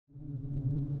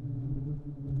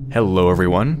Hello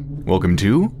everyone, welcome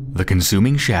to The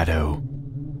Consuming Shadow.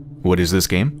 What is this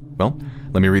game? Well,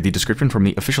 let me read the description from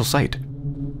the official site.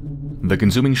 The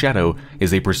Consuming Shadow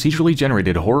is a procedurally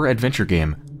generated horror adventure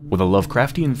game with a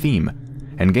Lovecraftian theme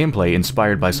and gameplay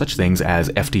inspired by such things as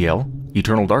FTL,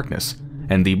 Eternal Darkness,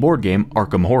 and the board game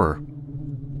Arkham Horror.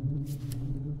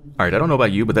 Alright, I don't know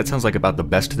about you, but that sounds like about the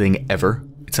best thing ever.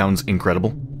 It sounds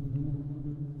incredible.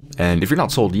 And if you're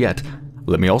not sold yet,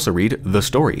 let me also read the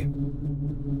story.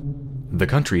 The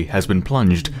country has been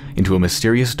plunged into a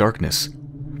mysterious darkness,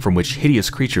 from which hideous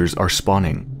creatures are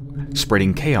spawning,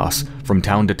 spreading chaos from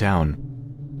town to town.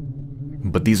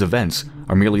 But these events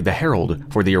are merely the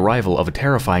herald for the arrival of a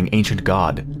terrifying ancient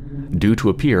god, due to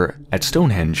appear at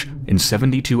Stonehenge in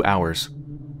 72 hours.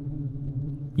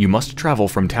 You must travel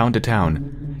from town to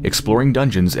town, exploring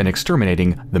dungeons and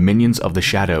exterminating the minions of the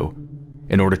Shadow,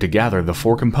 in order to gather the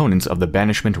 4 components of the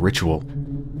banishment ritual,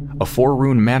 a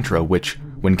 4-rune mantra which,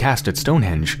 when cast at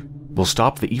Stonehenge, will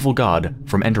stop the evil god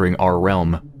from entering our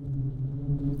realm.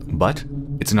 But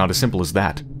it's not as simple as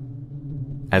that.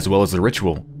 As well as the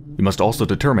ritual, you must also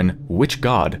determine which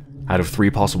god, out of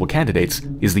 3 possible candidates,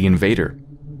 is the invader,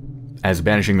 as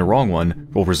banishing the wrong one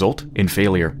will result in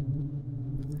failure.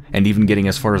 And even getting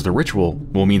as far as the ritual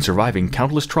will mean surviving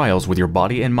countless trials with your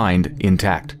body and mind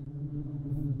intact.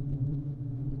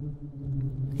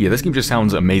 Yeah, this game just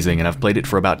sounds amazing, and I've played it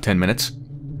for about 10 minutes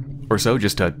or so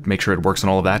just to make sure it works and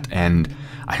all of that, and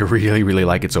I really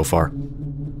like it so far.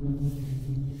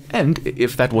 And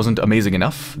if that wasn't amazing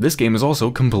enough, this game is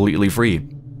also completely free.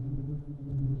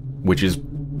 Which is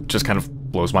just kind of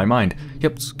blows my mind.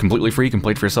 Yep, it's completely free, you can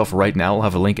play it for yourself right now. I'll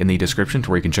have a link in the description to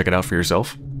where you can check it out for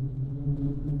yourself.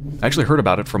 I actually heard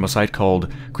about it from a site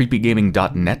called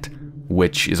creepygaming.net,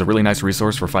 which is a really nice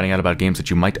resource for finding out about games that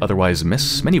you might otherwise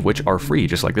miss, many of which are free,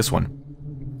 just like this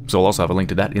one. So I'll also have a link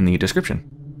to that in the description.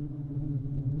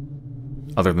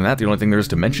 Other than that, the only thing there is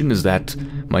to mention is that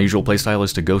my usual playstyle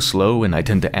is to go slow and I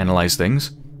tend to analyze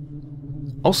things.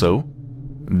 Also,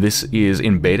 this is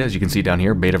in beta, as you can see down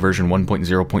here, beta version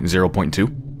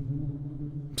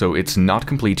 1.0.0.2. So it's not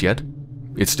complete yet.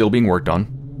 It's still being worked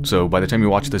on. So by the time you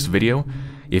watch this video,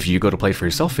 if you go to play it for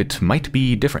yourself, it might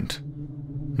be different.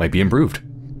 Might be improved.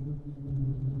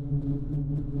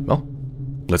 Well,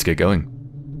 let's get going.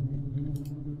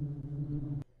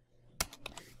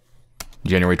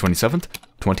 January 27th,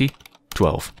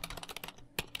 2012.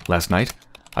 Last night,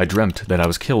 I dreamt that I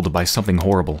was killed by something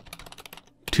horrible.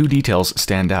 2 details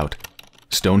stand out: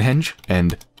 Stonehenge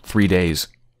and 3 days.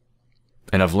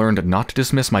 And I've learned not to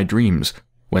dismiss my dreams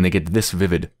when they get this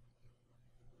vivid.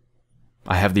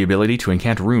 I have the ability to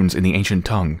incant runes in the ancient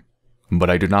tongue, but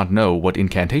I do not know what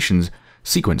incantations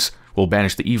sequence will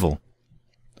banish the evil,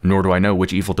 nor do I know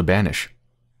which evil to banish.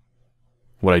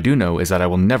 What I do know is that I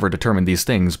will never determine these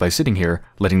things by sitting here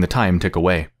letting the time tick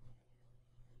away.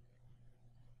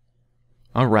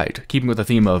 Alright, keeping with the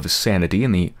theme of sanity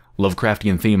and the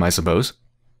Lovecraftian theme, I suppose.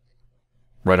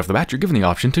 Right off the bat, you're given the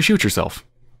option to shoot yourself.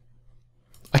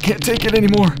 I can't take it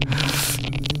anymore!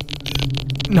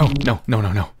 No.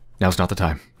 Now's not the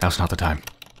time. Now's not the time.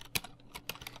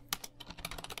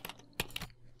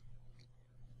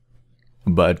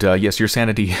 But yes, your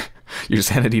sanity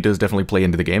does definitely play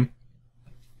into the game.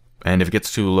 And if it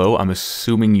gets too low, I'm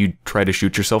assuming you try to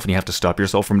shoot yourself and you have to stop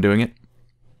yourself from doing it.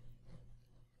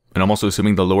 And I'm also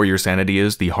assuming the lower your sanity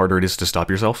is, the harder it is to stop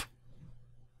yourself.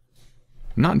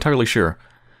 I'm not entirely sure,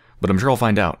 but I'm sure I'll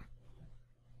find out.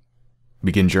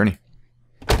 Begin journey.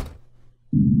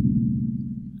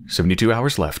 72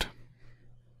 hours left.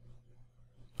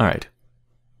 Alright.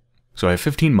 So I have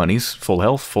 15 monies, full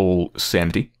health, full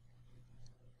sanity.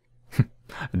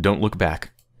 Don't look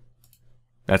back.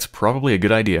 That's probably a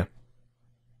good idea.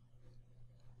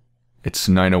 It's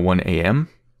 9:01 a.m.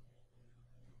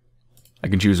 I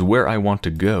can choose where I want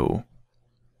to go.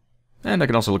 And I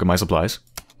can also look at my supplies.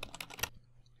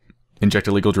 Inject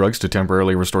illegal drugs to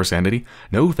temporarily restore sanity.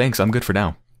 No, thanks, I'm good for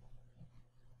now.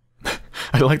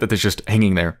 I like that it's just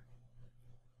hanging there.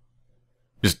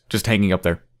 Just hanging up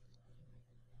there.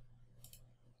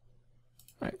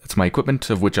 Alright, that's my equipment,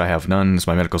 of which I have none. It's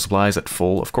my medical supplies at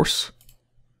full, of course.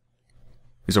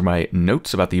 These are my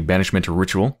notes about the banishment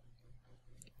ritual,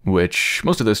 which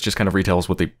most of this just kind of retells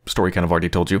what the story kind of already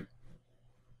told you,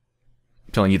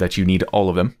 telling you that you need all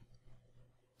of them.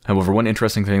 However, one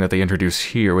interesting thing that they introduce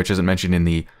here, which isn't mentioned in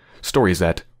the story, is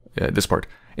that, this part,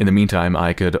 in the meantime,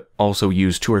 I could also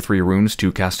use 2 or 3 runes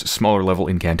to cast smaller level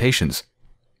incantations.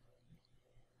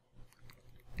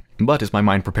 But is my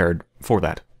mind prepared for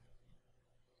that?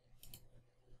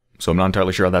 So I'm not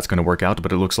entirely sure how that's going to work out,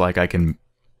 but it looks like I can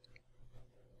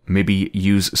maybe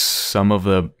use some of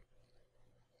the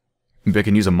Maybe I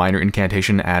can use a minor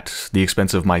incantation at the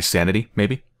expense of my sanity,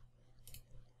 maybe?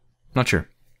 Not sure.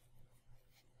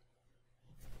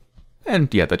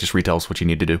 And yeah, that just retells what you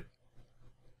need to do.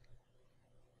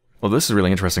 Well, this is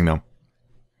really interesting, though.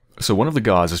 So one of the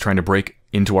gods is trying to break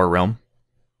into our realm.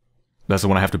 That's the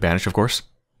one I have to banish, of course.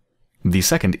 The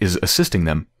second is assisting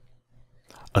them.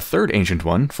 A third ancient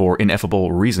one, for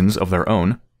ineffable reasons of their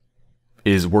own,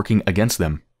 is working against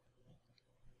them.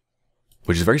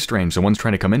 Which is very strange. So one's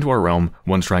trying to come into our realm,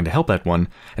 one's trying to help that one,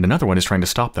 and another one is trying to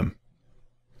stop them.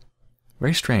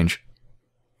 Very strange.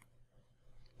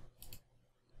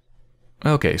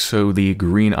 Okay, so the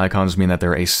green icons mean that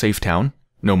they're a safe town.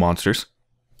 No monsters.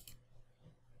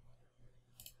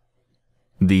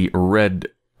 The red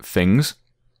things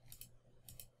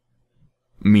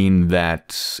mean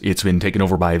that it's been taken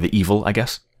over by the evil, I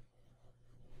guess.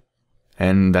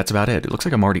 And that's about it. It looks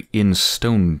like I'm already in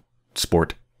Stone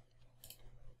Sport.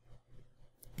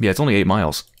 Yeah, it's only 8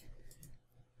 miles.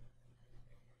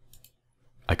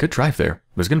 I could drive there.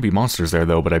 There's going to be monsters there,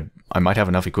 though, but I might have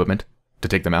enough equipment to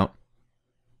take them out.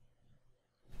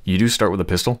 You do start with a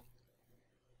pistol,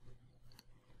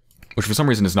 which for some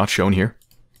reason is not shown here.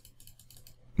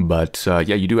 But,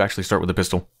 yeah, you do actually start with a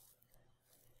pistol.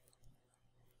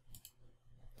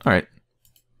 Alright,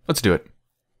 let's do it.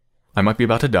 I might be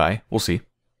about to die, we'll see.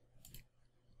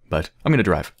 But I'm gonna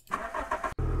drive.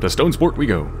 To Stone Sport we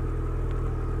go.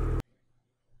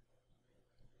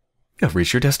 You've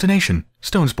reached your destination,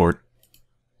 Stone Sport.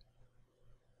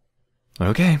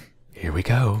 Okay, here we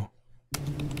go.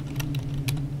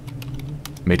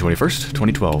 May 21st,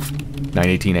 2012,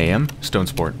 9:18 a.m., Stone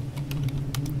Sport.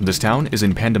 This town is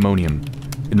in pandemonium,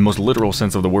 in the most literal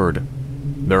sense of the word.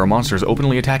 There are monsters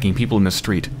openly attacking people in the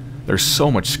street. There's so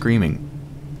much screaming.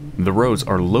 The roads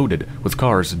are loaded with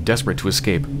cars desperate to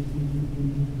escape.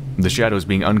 The shadows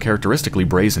being uncharacteristically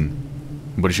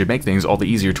brazen, but it should make things all the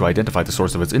easier to identify the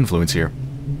source of its influence here.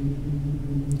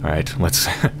 Alright, let's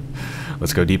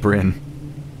go deeper in.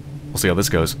 We'll see how this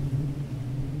goes.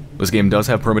 This game does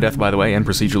have permadeath, by the way, and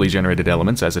procedurally generated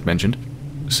elements, as it mentioned.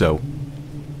 So,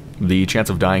 the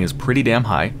chance of dying is pretty damn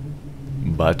high,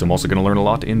 but I'm also going to learn a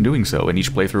lot in doing so, and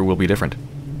each playthrough will be different.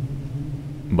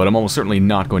 But I'm almost certainly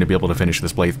not going to be able to finish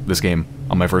this game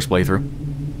on my first playthrough.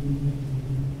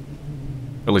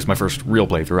 At least my first real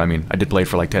playthrough. I mean, I did play it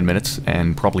for like 10 minutes,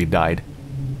 and probably died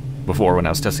before when I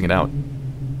was testing it out.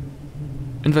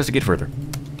 Investigate further.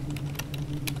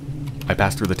 I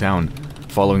passed through the town,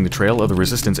 following the trail of the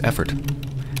Resistance effort,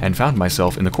 and found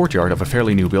myself in the courtyard of a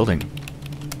fairly new building.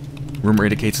 Rumor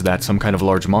indicates that some kind of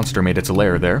large monster made its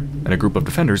lair there, and a group of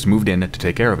defenders moved in to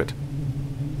take care of it.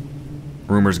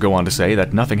 Rumors go on to say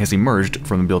that nothing has emerged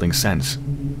from the building since.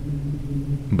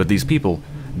 But these people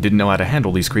didn't know how to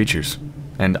handle these creatures,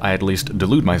 and I at least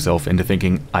delude myself into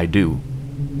thinking I do.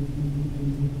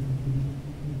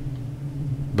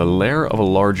 The lair of a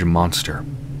large monster.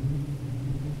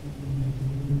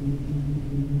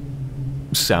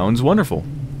 Sounds wonderful.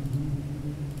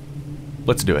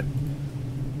 Let's do it.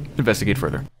 Investigate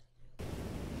further.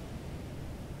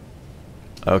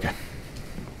 Okay.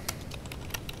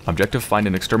 Objective: find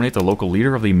and exterminate the local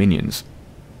leader of the minions.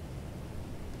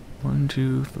 1,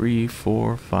 2, 3,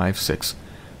 4, 5, 6.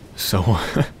 So,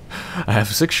 I have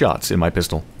 6 shots in my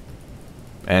pistol.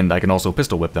 And I can also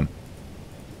pistol whip them.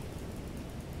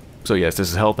 So yes, this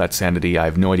is health, that's sanity. I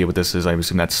have no idea what this is. I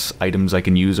assume that's items I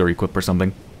can use or equip or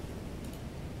something.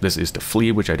 This is to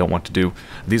flee, which I don't want to do.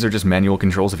 These are just manual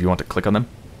controls if you want to click on them.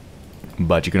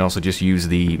 But you can also just use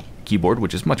the keyboard,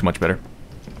 which is much, much better.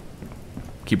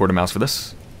 Keyboard and mouse for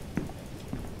this.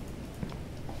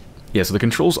 Yeah, so the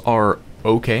controls are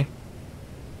okay.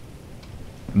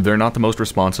 They're not the most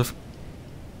responsive.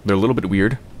 They're a little bit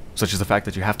weird, such as the fact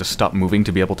that you have to stop moving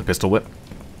to be able to pistol whip.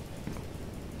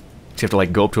 So you have to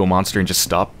like go up to a monster and just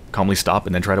stop, calmly stop,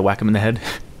 and then try to whack him in the head.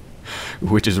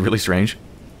 Which is really strange.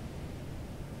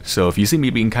 So if you see me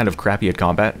being kind of crappy at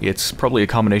combat, it's probably a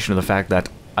combination of the fact that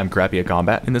I'm crappy at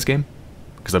combat in this game,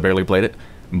 because I barely played it,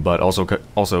 but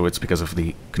also it's because of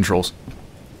the controls.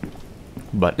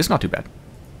 But it's not too bad.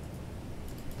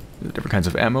 Different kinds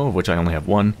of ammo, of which I only have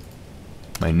 1.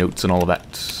 My notes and all of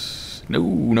that.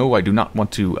 No, I do not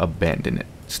want to abandon it.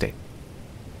 Stay.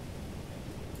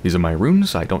 These are my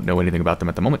runes. I don't know anything about them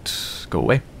at the moment. Go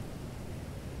away.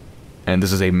 And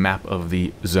this is a map of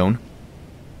the zone.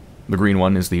 The green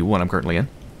one is the one I'm currently in.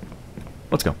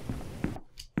 Let's go.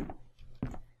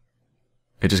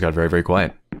 It just got very, very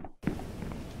quiet.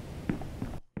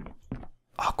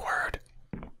 Awkward.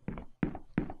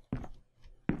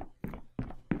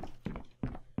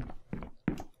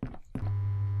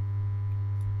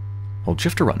 Hold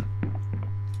shift to run.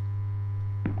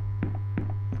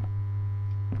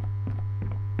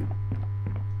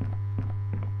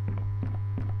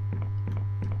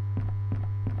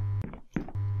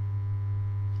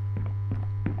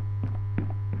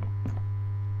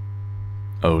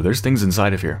 Oh, there's things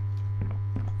inside of here.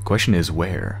 Question is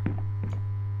where?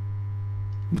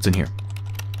 What's in here?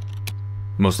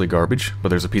 Mostly garbage, but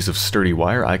there's a piece of sturdy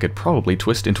wire I could probably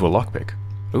twist into a lockpick.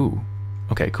 Ooh.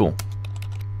 Okay, cool.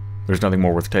 There's nothing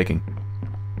more worth taking.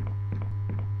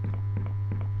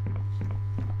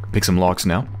 Pick some locks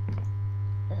now.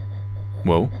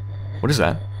 Whoa. What is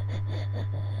that?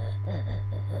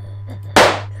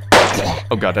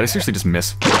 Oh god, did I seriously just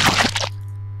miss?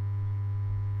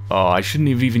 Oh, I shouldn't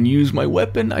have even used my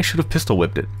weapon. I should have pistol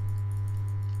whipped it.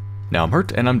 Now I'm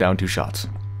hurt and I'm down 2 shots.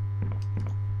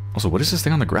 Also, what is this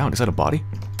thing on the ground? Is that a body?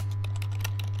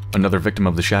 Another victim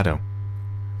of the shadow.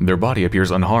 Their body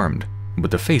appears unharmed,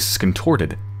 but the face is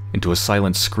contorted into a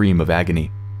silent scream of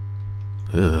agony.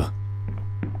 Ugh.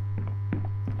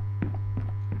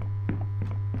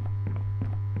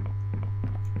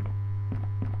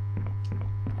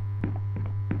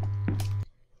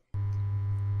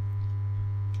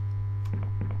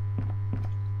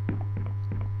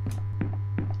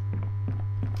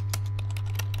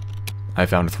 I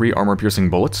found 3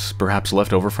 armor-piercing bullets, perhaps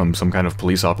left over from some kind of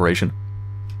police operation.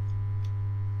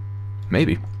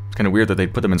 Maybe. It's kind of weird that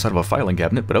they'd put them inside of a filing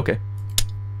cabinet, but okay.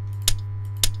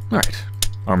 Alright.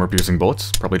 Armor-piercing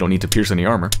bullets. Probably don't need to pierce any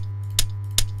armor.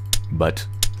 But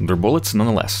they're bullets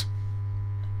nonetheless.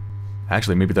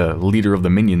 Actually, maybe the leader of the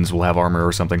minions will have armor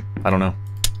or something. I don't know.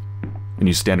 Can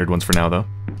use standard ones for now, though.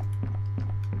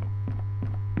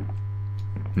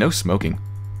 No smoking.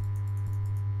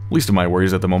 Least of my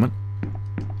worries at the moment.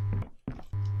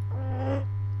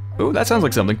 Oh, that sounds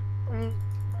like something.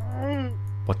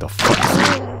 What the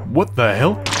fuck? What the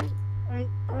hell?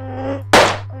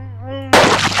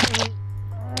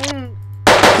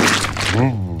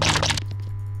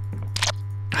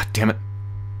 God damn it.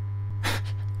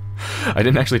 I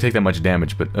didn't actually take that much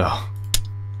damage, but oh.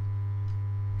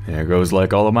 There goes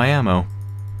like all of my ammo.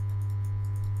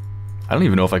 I don't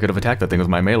even know if I could have attacked that thing with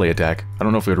my melee attack. I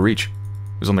don't know if it would reach.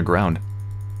 It was on the ground.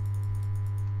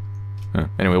 Huh.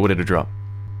 Anyway, what did it drop?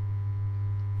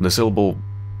 The syllable,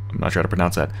 I'm not sure how to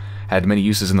pronounce that, had many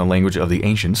uses in the language of the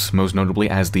ancients, most notably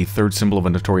as the 3rd symbol of a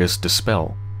notorious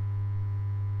dispel.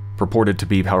 Purported to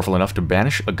be powerful enough to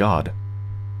banish a god.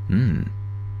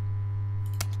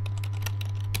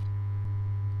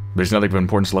 There's nothing of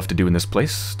importance left to do in this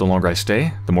place. The longer I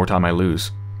stay, the more time I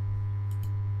lose.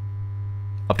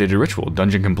 Updated ritual,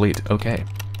 dungeon complete, okay.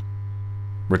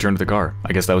 Return to the car.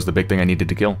 I guess that was the big thing I needed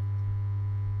to kill.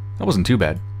 That wasn't too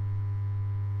bad.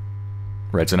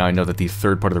 Right, so now I know that the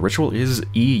 3rd part of the ritual is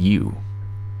EU.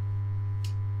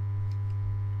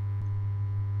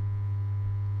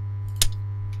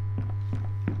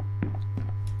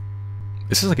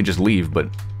 It says I can just leave, but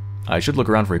I should look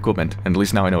around for equipment, and at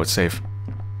least now I know it's safe.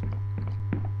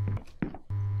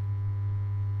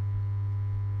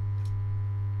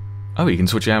 Oh, you can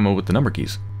switch ammo with the number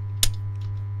keys.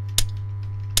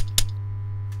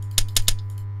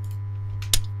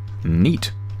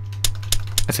 Neat.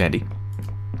 That's handy.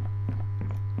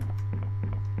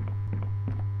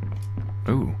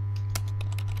 Ooh.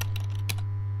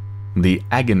 The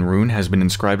Agon rune has been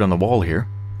inscribed on the wall here.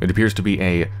 It appears to be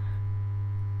a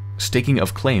staking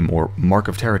of claim or mark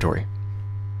of territory.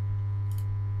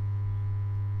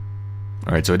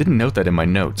 Alright, so I didn't note that in my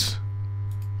notes.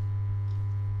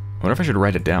 I wonder if I should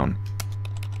write it down.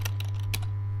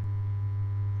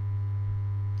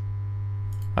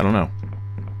 I don't know.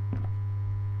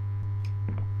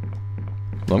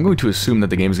 Well, I'm going to assume that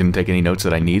the game is going to take any notes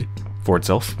that I need for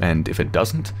itself, and if it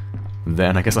doesn't,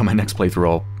 then I guess on my next playthrough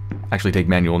I'll actually take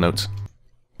manual notes.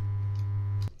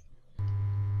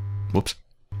 Whoops.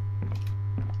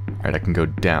 Alright, I can go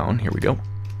down. Here we go.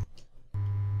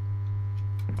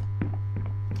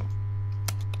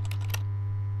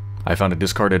 I found a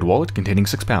discarded wallet containing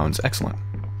 £6. Excellent.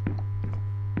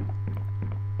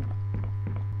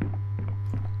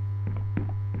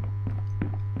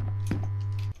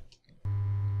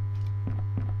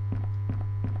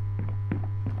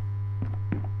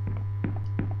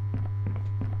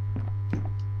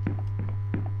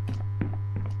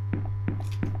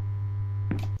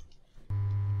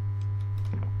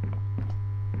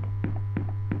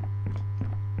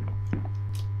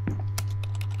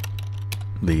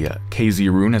 The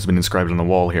KZ rune has been inscribed on the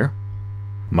wall here.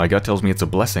 My gut tells me it's a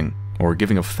blessing, or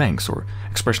giving of thanks, or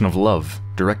expression of love,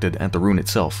 directed at the rune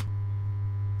itself.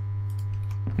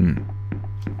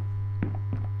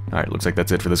 Alright, looks like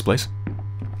that's it for this place.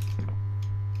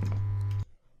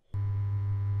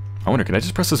 I wonder, can I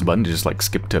just press this button to just, like,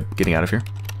 skip to getting out of here?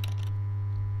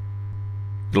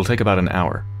 It'll take about an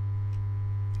hour.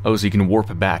 Oh, so you can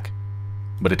warp back.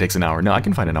 But it takes an hour. No, I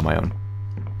can find it on my own.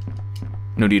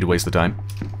 No need to waste the time.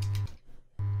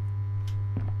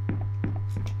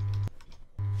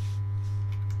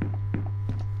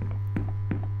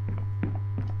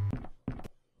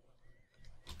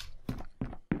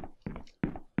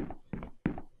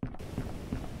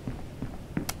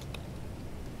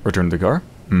 Return to the car.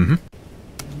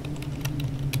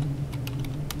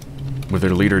 With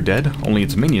their leader dead, only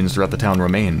its minions throughout the town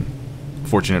remain.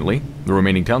 Fortunately, the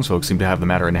remaining townsfolk seem to have the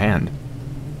matter in hand.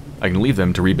 I can leave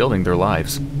them to rebuilding their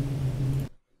lives.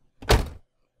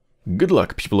 Good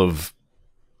luck, people of...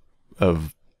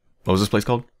 What was this place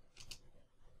called?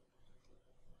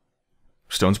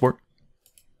 Stonesport?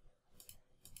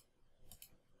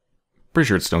 Pretty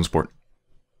sure it's Stonesport.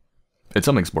 It's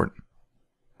something sport.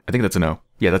 I think that's an O.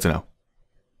 Yeah, that's an O.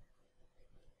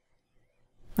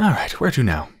 Alright, where to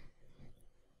now?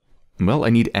 Well, I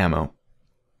need ammo.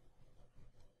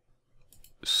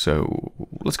 So,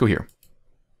 let's go here.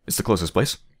 It's the closest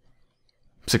place.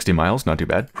 60 miles, not too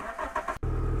bad.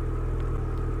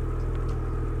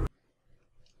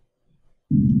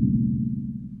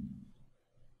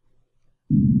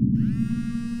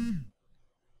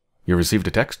 You received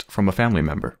a text from a family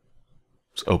member.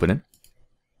 Let's open it.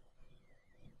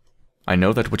 I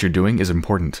know that what you're doing is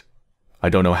important. I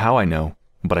don't know how I know,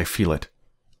 but I feel it.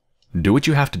 Do what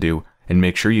you have to do, and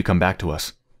make sure you come back to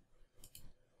us.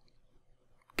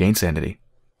 Gain sanity.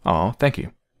 Aw, thank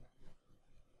you.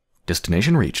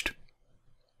 Destination reached.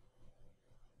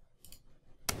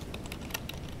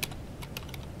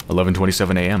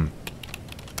 11:27 a.m.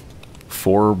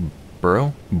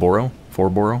 Forborough?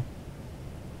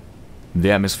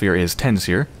 The atmosphere is tense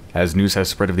here, as news has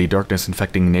spread of the darkness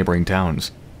infecting neighboring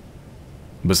towns.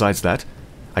 Besides that,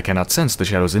 I cannot sense the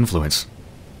shadow's influence.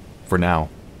 For now.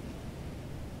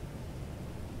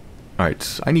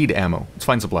 Alright, I need ammo. Let's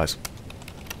find supplies.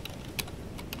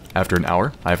 After an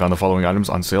hour, I found the following items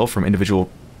on sale from individuals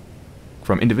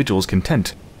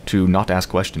content to not ask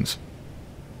questions.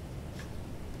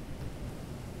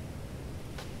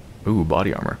 Ooh,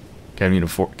 body armor. Can't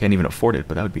even afford it,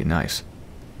 but that would be nice.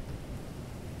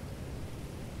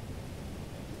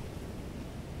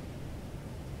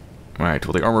 Alright,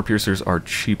 well the armor piercers are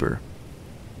cheaper.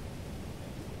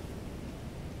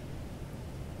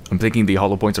 I'm thinking the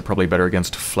hollow points are probably better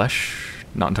against flesh.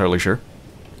 Not entirely sure.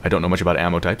 I don't know much about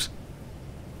ammo types.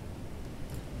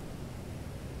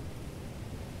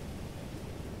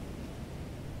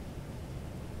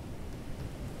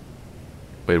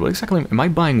 Wait, what exactly am I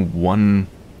buying? One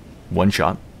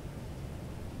shot?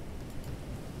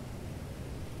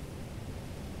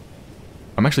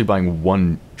 I'm actually buying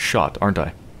one shot, aren't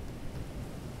I?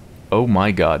 Oh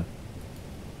my god.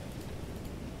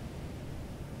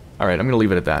 Alright, I'm gonna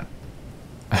leave it at that.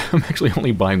 I'm actually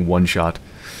only buying one shot.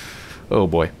 Oh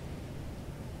boy.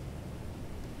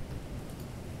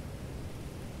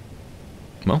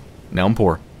 Well, now I'm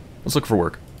poor. Let's look for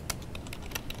work.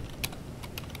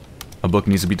 A book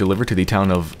needs to be delivered to the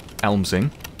town of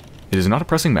Almsing. It is not a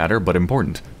pressing matter, but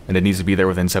important, and it needs to be there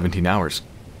within 17 hours.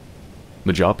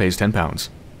 The job pays £10.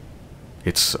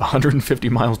 It's 150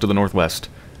 miles to the northwest.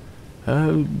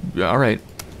 Alright.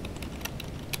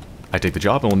 I take the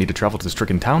job and will need to travel to the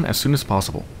stricken town as soon as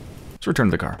possible. Let's return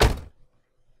to the car.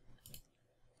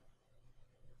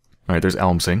 Alright, there's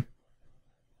Almsing.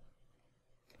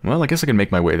 Well, I guess I can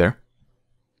make my way there.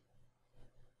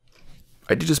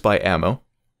 I did just buy ammo.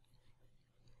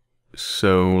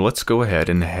 So let's go ahead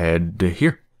and head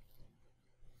here.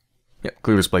 Yeah,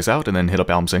 clear this place out and then hit up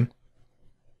Almsing,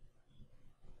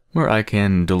 where I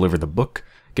can deliver the book,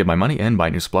 get my money, and buy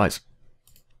new supplies.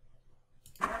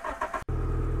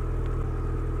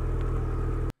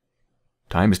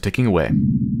 Time is ticking away.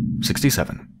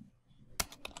 67.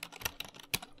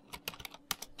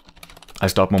 I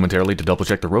stopped momentarily to double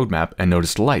check the road map and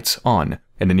noticed lights on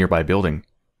in a nearby building,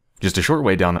 just a short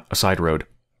way down a side road.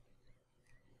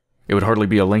 It would hardly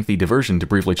be a lengthy diversion to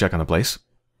briefly check on the place.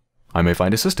 I may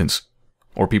find assistance,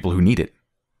 or people who need it.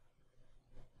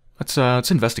 Let's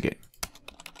investigate.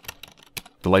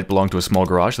 The light belonged to a small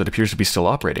garage that appears to be still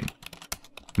operating.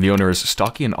 The owner is a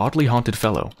stocky and oddly haunted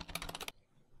fellow.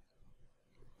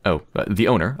 The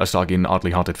owner, a stocky and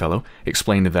oddly haunted fellow,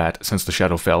 explained that since the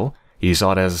shadow fell, he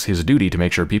saw it as his duty to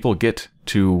make sure people get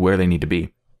to where they need to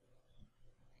be.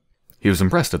 He was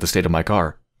impressed at the state of my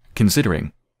car,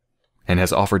 considering, and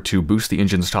has offered to boost the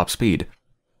engine's top speed,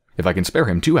 if I can spare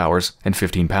him 2 hours and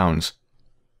 £15.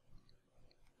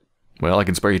 Well, I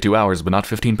can spare you 2 hours, but not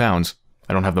 £15.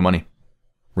 I don't have the money.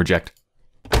 Reject.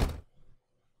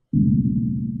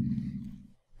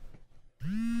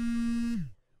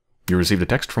 You received a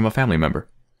text from a family member.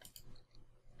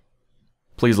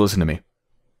 Please listen to me.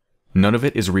 None of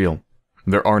it is real.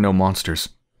 There are no monsters.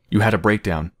 You had a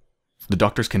breakdown. The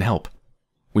doctors can help.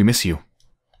 We miss you.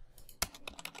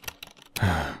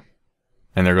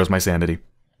 And there goes my sanity.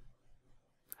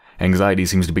 Anxiety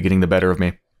seems to be getting the better of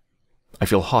me. I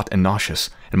feel hot and nauseous,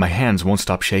 and my hands won't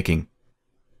stop shaking.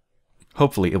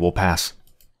 Hopefully it will pass.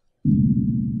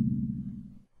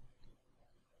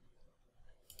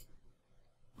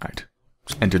 Alright,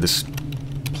 just enter this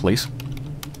place.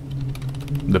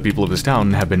 The people of this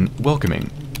town have been welcoming,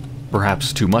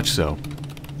 perhaps too much so.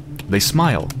 They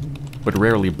smile, but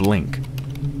rarely blink,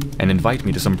 and invite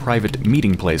me to some private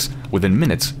meeting place within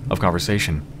minutes of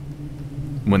conversation.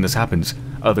 When this happens,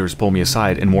 others pull me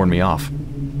aside and warn me off.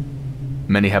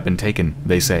 Many have been taken,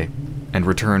 they say, and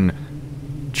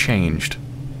return changed.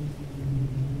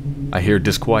 I hear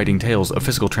disquieting tales of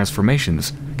physical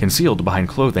transformations concealed behind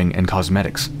clothing and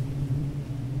cosmetics.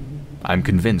 I'm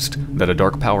convinced that a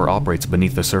dark power operates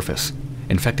beneath the surface,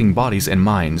 infecting bodies and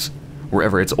minds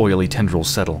wherever its oily tendrils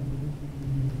settle.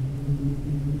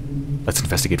 Let's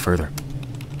investigate further.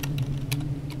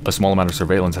 A small amount of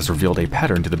surveillance has revealed a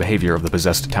pattern to the behavior of the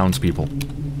possessed townspeople.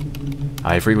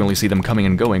 I frequently see them coming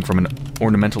and going from an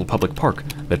ornamental public park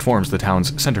that forms the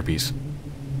town's centerpiece.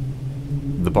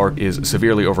 The park is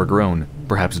severely overgrown,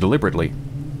 perhaps deliberately,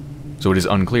 so it is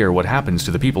unclear what happens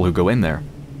to the people who go in there.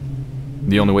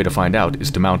 The only way to find out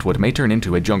is to mount what may turn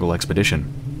into a jungle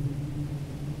expedition.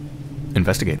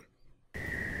 Investigate.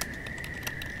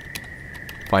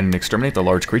 Find and exterminate the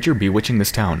large creature bewitching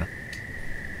this town.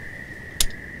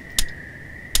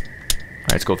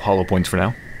 Alright, let's go with hollow points for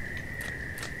now.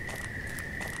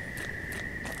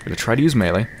 I'm gonna try to use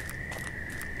melee.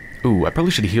 Ooh, I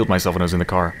probably should have healed myself when I was in the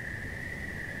car.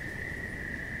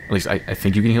 At least, I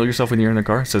think you can heal yourself when you're in the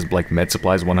car. It says, like, med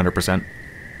supplies 100%.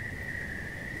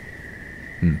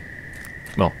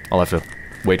 Well, I'll have to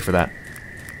wait for that.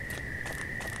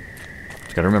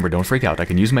 Just gotta remember, don't freak out. I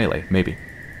can use melee, maybe.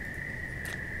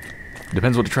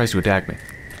 Depends what it tries to attack me.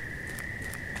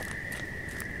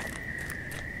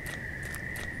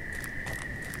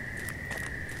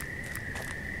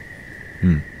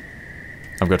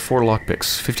 I've got 4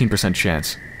 lockpicks, 15%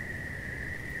 chance.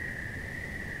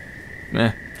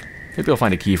 Maybe I'll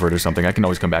find a key for it or something. I can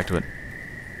always come back to it.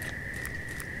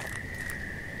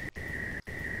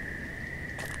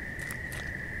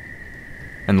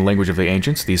 In the language of the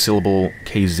ancients, the syllable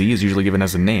KZ is usually given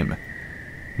as a name,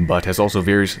 but has also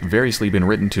variously been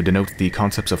written to denote the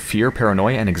concepts of fear,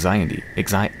 paranoia, and anxiety.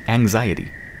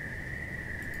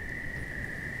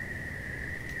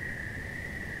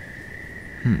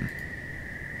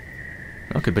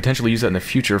 I could potentially use that in the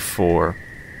future for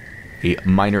a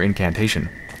minor incantation.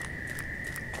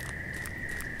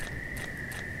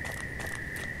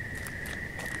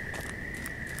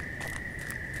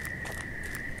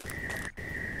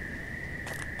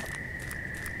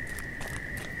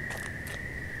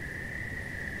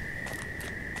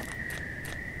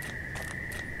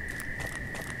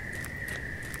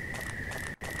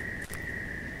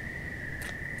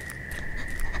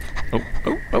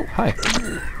 Oh, hi.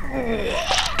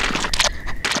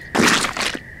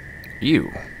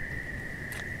 Ew.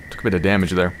 Took a bit of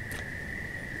damage there.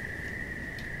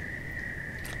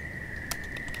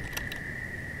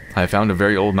 I found a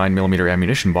very old 9mm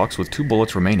ammunition box with 2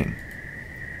 bullets remaining.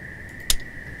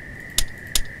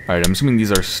 Alright, I'm assuming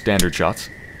these are standard shots.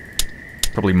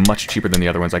 Probably much cheaper than the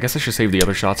other ones. I guess I should save the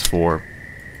other shots for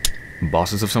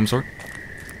bosses of some sort.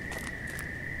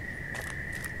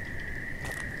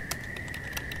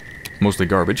 Mostly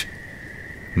garbage.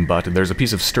 But there's a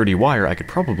piece of sturdy wire I could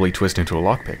probably twist into a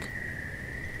lockpick.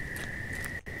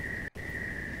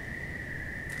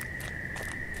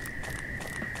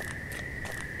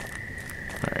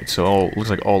 Alright, so looks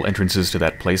like all entrances to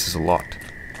that place is locked.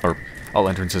 Or, all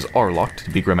entrances are locked, to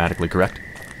be grammatically correct.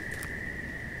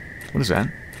 What is that?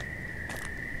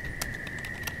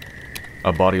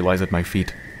 A body lies at my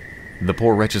feet. The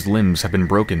poor wretch's limbs have been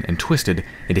broken and twisted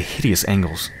into hideous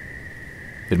angles.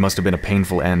 It must have been a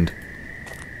painful end.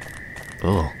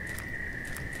 Ugh.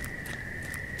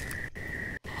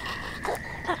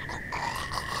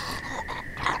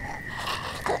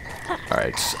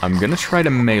 Alright, I'm gonna try to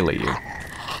melee you.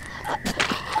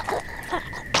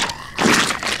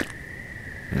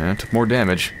 Yeah, it took more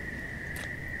damage.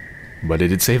 But it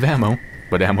did save ammo.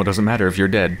 But ammo doesn't matter if you're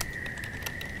dead.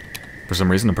 For some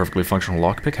reason, a perfectly functional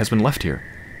lockpick has been left here.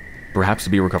 Perhaps to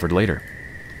be recovered later.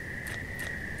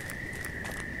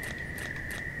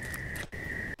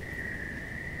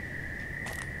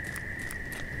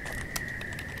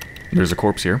 There's a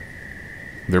corpse here.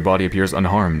 Their body appears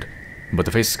unharmed, but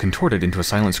the face is contorted into a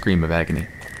silent scream of agony.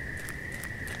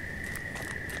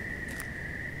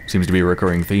 Seems to be a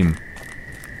recurring theme.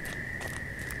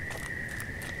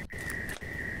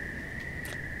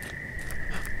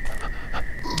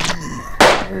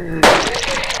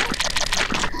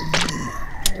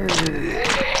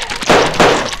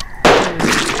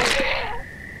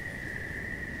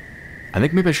 I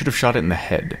think maybe I should have shot it in the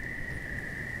head.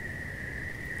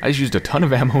 I just used a ton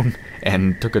of ammo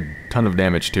and took a ton of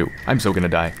damage too. I'm so gonna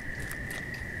die.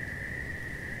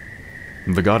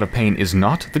 The god of pain is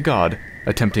not the god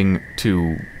attempting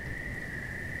to...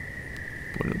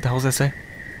 What the hell does that say?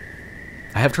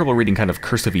 I have trouble reading kind of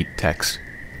cursive-y text.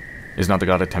 Is not the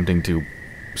god attempting to...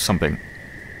 something.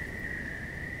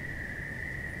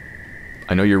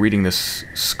 I know you're reading this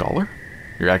scholar?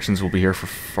 Your actions will be here for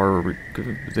far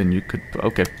than you could...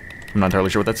 Okay. I'm not entirely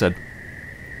sure what that said.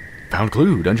 Found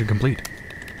clue. Dungeon complete.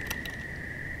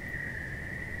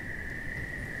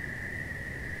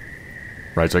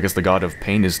 Right, so I guess the god of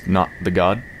pain is not the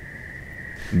god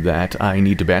that I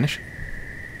need to banish.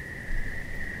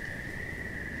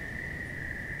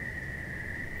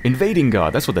 Invading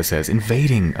god. That's what that says.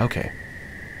 Invading. Okay.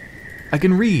 I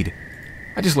can read.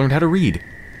 I just learned how to read.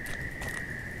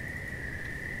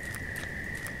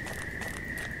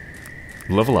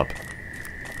 Level up.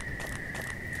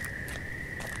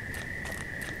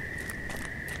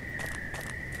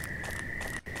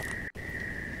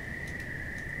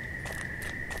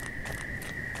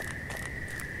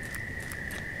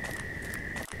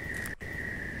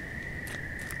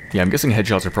 Yeah, I'm guessing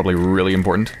headshots are probably really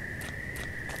important.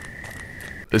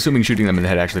 Assuming shooting them in the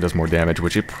head actually does more damage,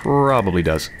 which it probably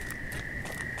does.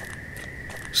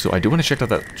 So I do want to check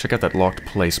out that locked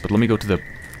place, but let me go to the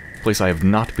place I have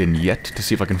not been yet to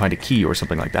see if I can find a key or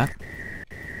something like that.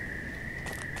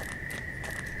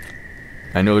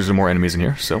 I know there's more enemies in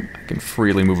here, so I can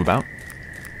freely move about.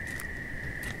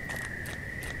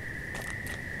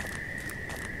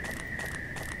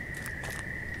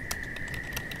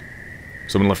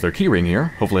 Someone left their keyring here.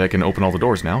 Hopefully I can open all the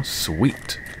doors now.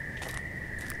 Sweet.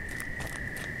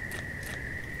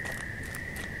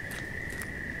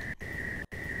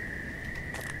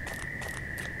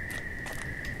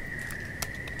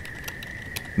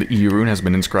 The E rune has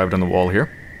been inscribed on the wall here.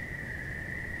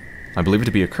 I believe it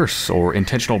to be a curse or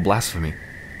intentional blasphemy,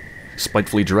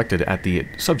 spitefully directed at the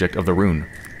subject of the rune.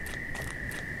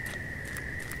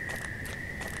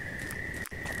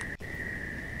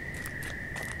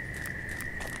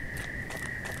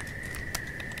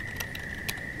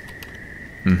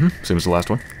 Same as the last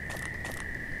one.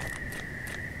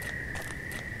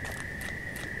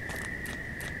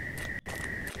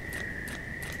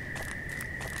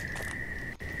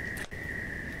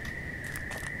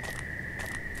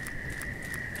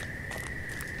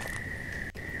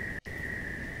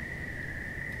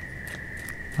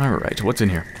 Alright, what's in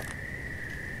here?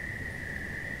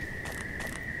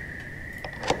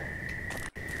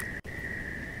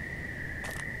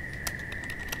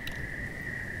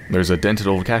 There's a dented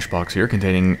old cash box here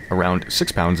containing around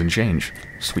 £6 and change.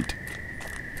 Sweet.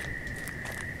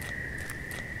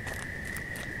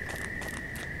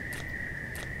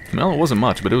 Well, it wasn't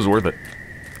much, but it was worth it.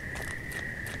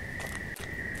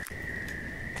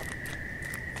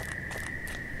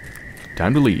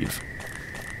 Time to leave.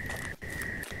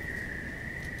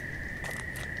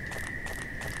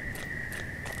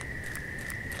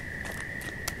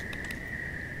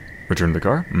 Return to the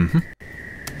car?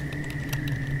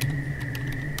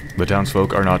 The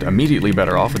townsfolk are not immediately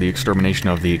better off with the extermination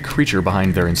of the creature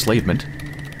behind their enslavement.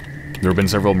 There have been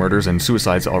several murders and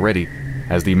suicides already,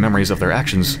 as the memories of their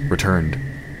actions returned.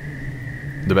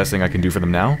 The best thing I can do for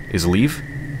them now is leave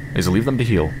them to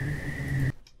heal.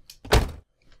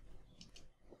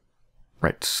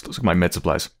 Right, let's look at my med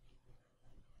supplies.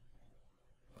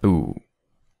 Ooh.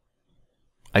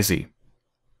 I see.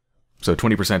 So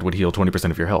 20% would heal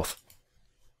 20% of your health.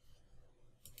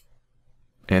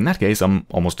 In that case, I'm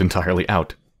almost entirely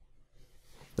out.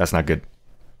 That's not good.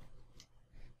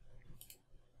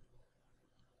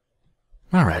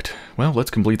 Alright, well,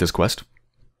 let's complete this quest.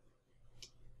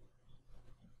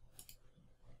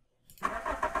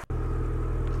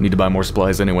 Need to buy more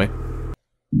supplies anyway.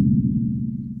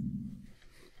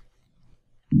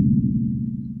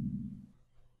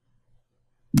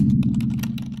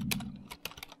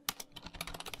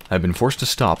 I've been forced to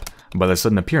stop by the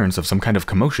sudden appearance of some kind of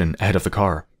commotion ahead of the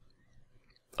car.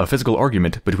 A physical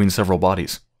argument between several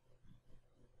bodies.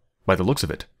 By the looks of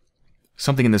it,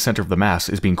 something in the center of the mass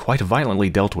is being quite violently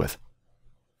dealt with.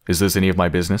 Is this any of my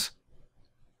business?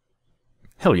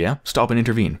 Hell yeah, stop and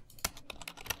intervene.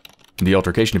 The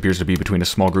altercation appears to be between a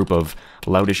small group of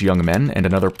loudish young men and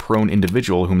another prone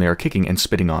individual whom they are kicking and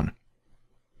spitting on.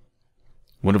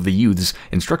 One of the youths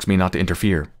instructs me not to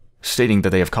interfere, stating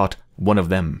that they have caught one of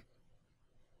them.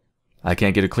 I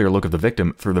can't get a clear look of the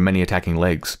victim through the many attacking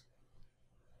legs.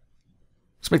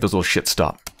 Let's make those little shits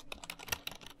stop.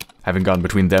 Having gone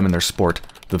between them and their sport,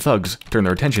 the thugs turn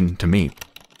their attention to me.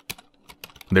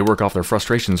 They work off their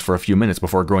frustrations for a few minutes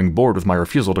before growing bored with my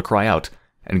refusal to cry out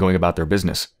and going about their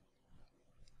business.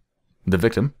 The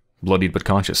victim, bloodied but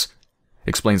conscious,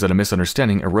 explains that a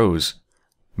misunderstanding arose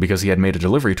because he had made a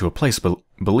delivery to a place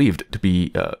believed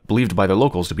by the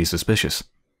locals to be suspicious.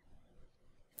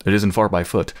 It isn't far by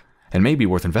foot, and may be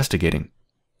worth investigating.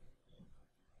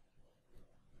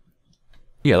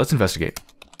 Yeah, let's investigate.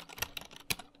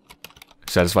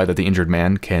 Satisfied that the injured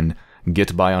man can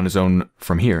get by on his own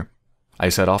from here, I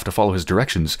set off to follow his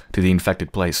directions to the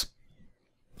infected place.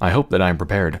 I hope that I am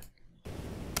prepared.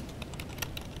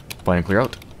 Find and clear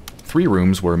out 3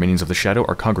 rooms where minions of the shadow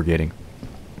are congregating.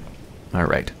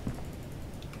 Alright.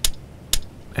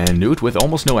 And Newt with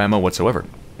almost no ammo whatsoever.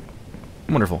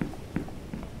 Wonderful.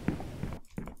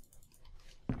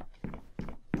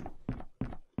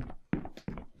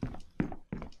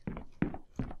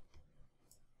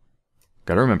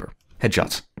 Gotta remember,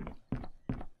 headshots.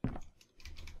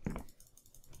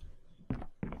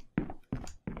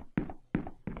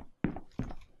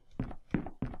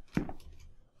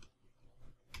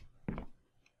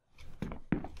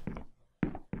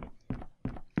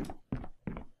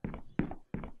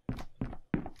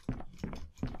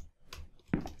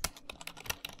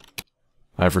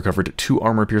 I've recovered 2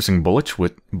 armor-piercing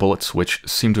bullets which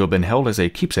seem to have been held as a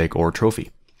keepsake or trophy.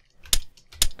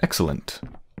 Excellent.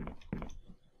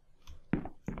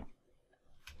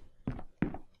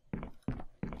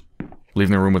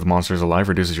 Leaving the room with monsters alive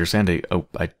reduces your sanity. Oh,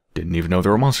 I didn't even know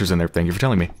there were monsters in there. Thank you for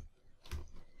telling me.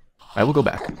 I will go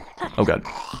back. Oh god.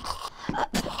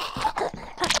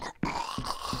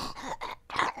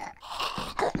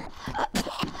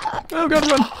 Oh god,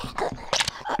 run!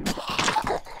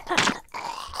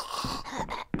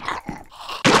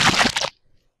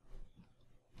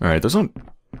 Alright, those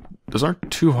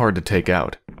aren't too hard to take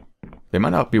out. They might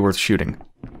not be worth shooting.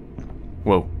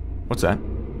 Whoa, what's that?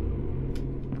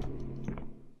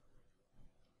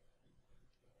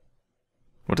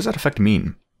 What does that effect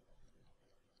mean?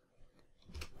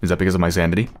 Is that because of my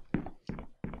sanity?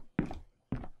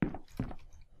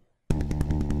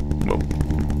 Whoa.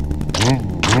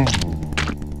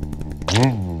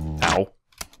 Ow.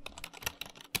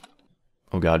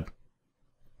 Oh god.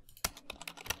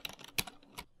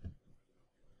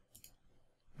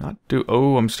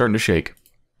 Oh, I'm starting to shake.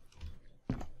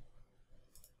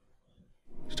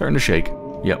 Starting to shake.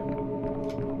 Yep.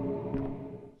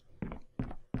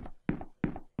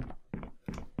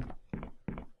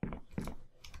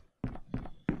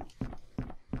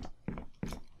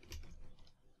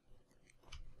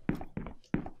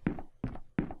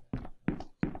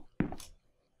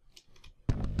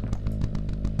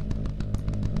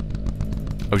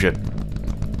 Oh shit.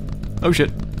 Oh shit.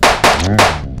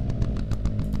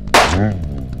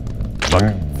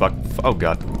 Fuck. Oh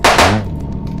god.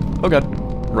 Oh god.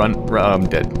 Run. I'm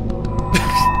dead.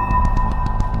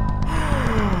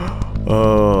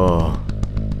 Oh.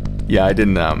 Yeah, I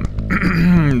didn't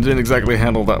didn't exactly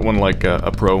handle that one like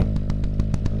a pro.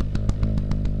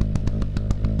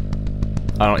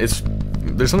 I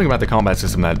don't. There's something about the combat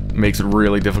system that makes it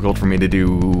really difficult for me to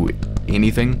do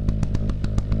anything.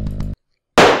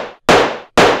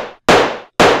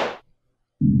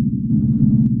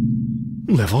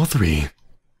 Level 3.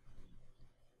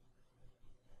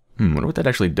 Wonder what that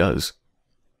actually does.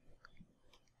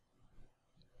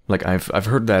 Like, I've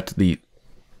heard that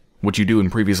what you do in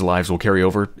previous lives will carry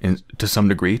over to some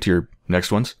degree to your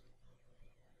next ones.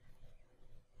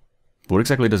 But what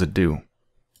exactly does it do?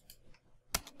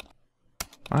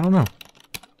 I don't know.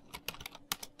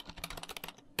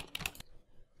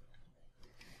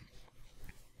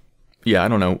 Yeah, I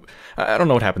don't know. I don't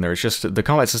know what happened there. It's just the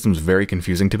combat system's very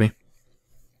confusing to me.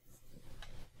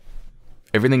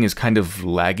 Everything is kind of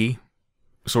laggy,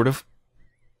 sort of.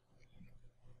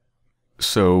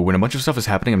 So when a bunch of stuff is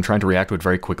happening, I'm trying to react to it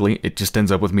very quickly. It just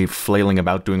ends up with me flailing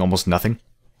about doing almost nothing.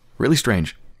 Really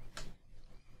strange.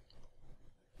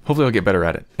 Hopefully I'll get better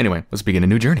at it. Anyway, let's begin a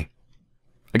new journey.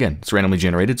 Again, it's randomly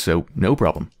generated, so no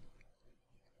problem.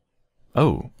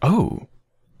 Oh.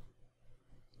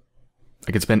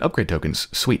 I can spend upgrade tokens.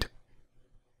 Sweet.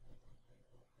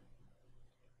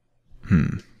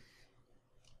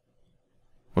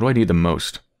 What do I need the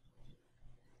most?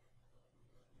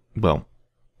 Well,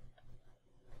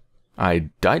 I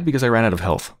died because I ran out of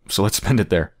health, so let's spend it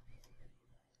there.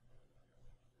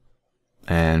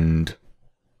 And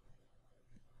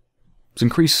let's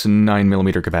increase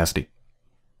 9mm capacity.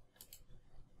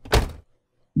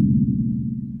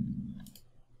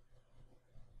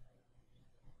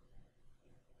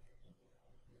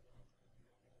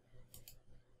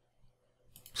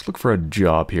 Let's look for a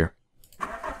job here.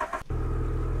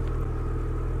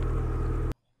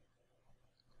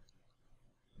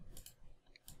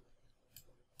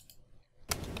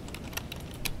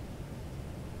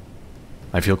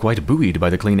 I feel quite buoyed by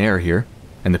the clean air here,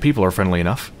 and the people are friendly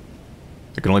enough.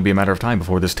 It can only be a matter of time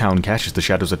before this town catches the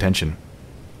Shadow's attention.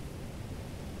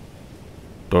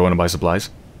 Do I want to buy supplies?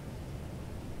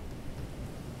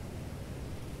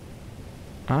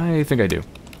 I think I do.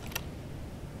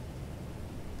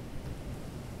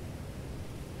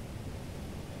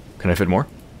 Can I fit more?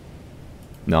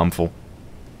 No, I'm full.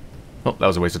 Oh, that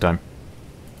was a waste of time.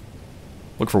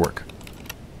 Look for work.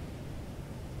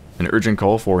 An urgent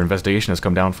call for investigation has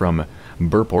come down from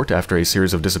Burport after a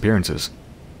series of disappearances.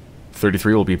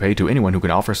 33 will be paid to anyone who can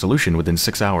offer a solution within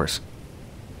 6 hours.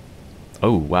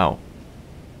 Oh, wow.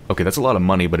 Okay, that's a lot of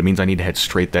money, but it means I need to head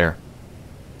straight there.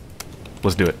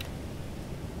 Let's do it.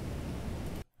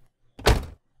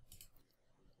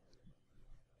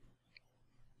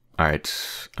 Alright,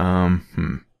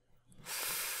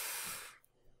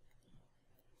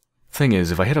 Thing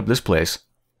is, if I hit up this place,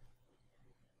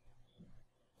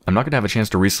 I'm not going to have a chance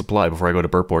to resupply before I go to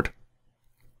Burport.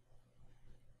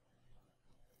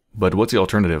 But what's the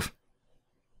alternative?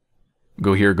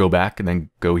 Go here, go back, and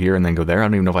then go here, and then go there? I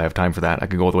don't even know if I have time for that. I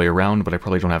could go all the way around, but I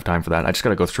probably don't have time for that. I just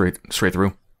gotta go straight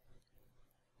through.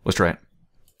 Let's try it.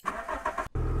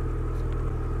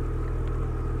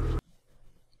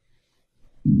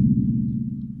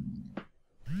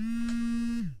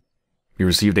 You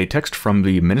received a text from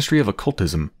the Ministry of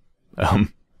Occultism.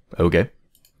 Okay.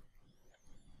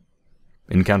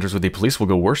 Encounters with the police will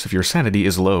go worse if your sanity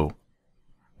is low.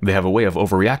 They have a way of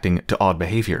overreacting to odd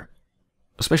behavior.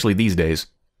 Especially these days.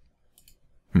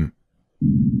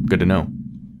 Good to know.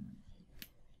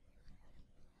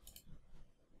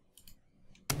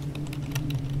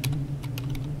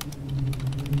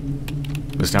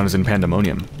 This town is in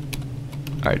pandemonium.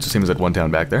 Alright, so same as that one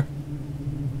town back there.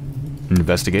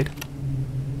 Investigate.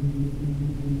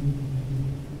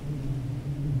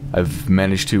 I've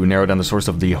managed to narrow down the source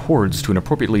of the hordes to an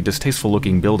appropriately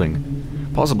distasteful-looking building,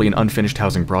 possibly an unfinished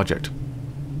housing project.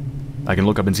 I can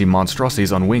look up and see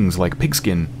monstrosities on wings like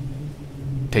pigskin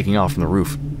taking off from the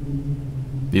roof.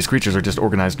 These creatures are just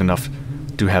organized enough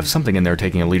to have something in there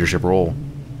taking a leadership role.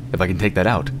 If I can take that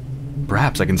out,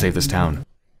 perhaps I can save this town.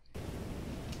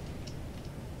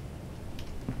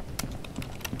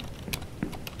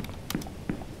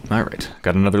 Alright,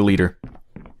 got another leader.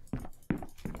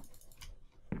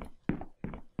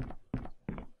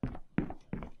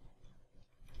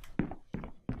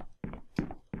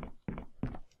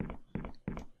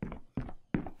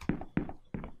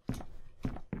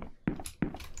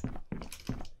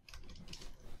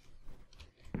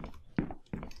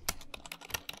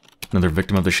 Another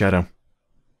victim of the shadow.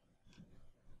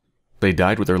 They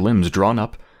died with their limbs drawn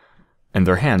up and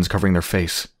their hands covering their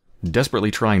face, desperately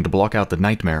trying to block out the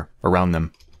nightmare around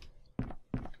them.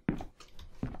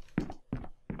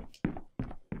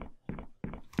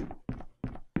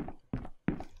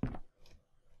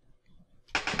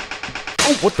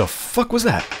 Oh, what the fuck was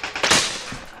that?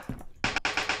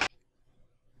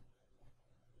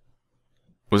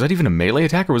 Was that even a melee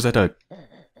attack, or was that a...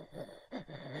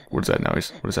 What is that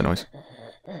noise? What is that noise?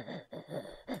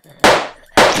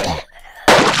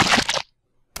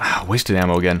 Ah, wasted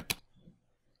ammo again.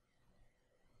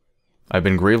 I've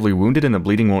been gravely wounded and the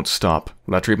bleeding won't stop.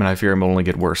 Without treatment, I fear it will only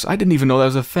get worse. I didn't even know that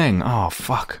was a thing. Oh,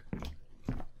 fuck.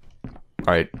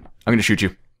 Alright, I'm gonna shoot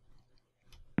you.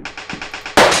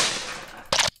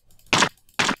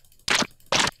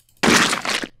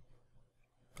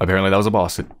 Apparently that was a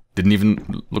boss. It didn't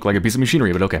even look like a piece of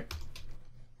machinery, but okay.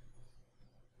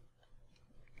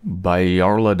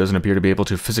 Byarla doesn't appear to be able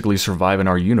to physically survive in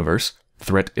our universe. The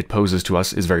threat it poses to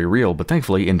us is very real, but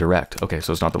thankfully indirect. Okay,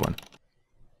 so it's not the one.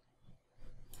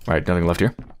 Alright, nothing left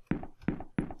here.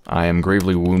 I am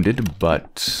gravely wounded,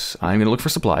 but I'm gonna look for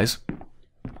supplies.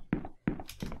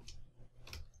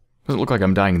 Doesn't look like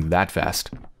I'm dying that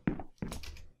fast.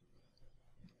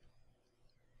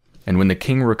 And when the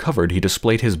king recovered, he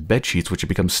displayed his bedsheets, which had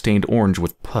become stained orange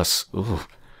with pus. Ugh.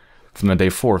 From that day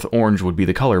forth, orange would be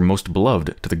the color most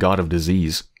beloved to the god of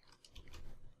disease.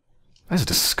 That's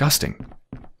disgusting.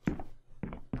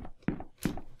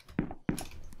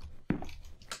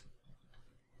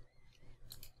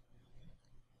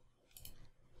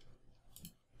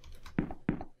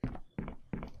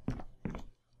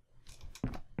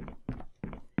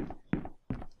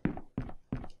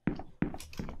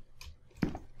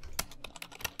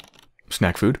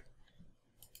 Snack food.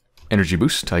 Energy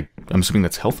boost. I'm assuming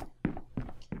that's health.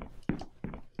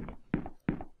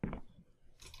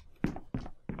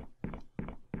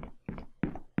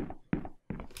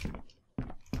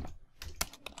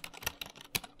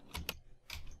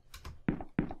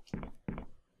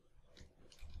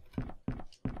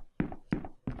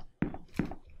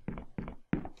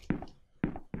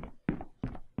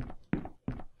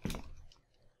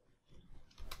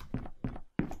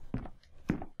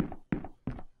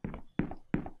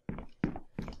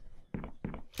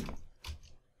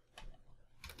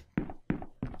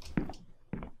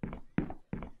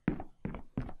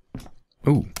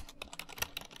 Ooh.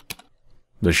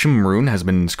 The Shim rune has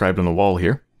been inscribed on the wall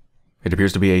here. It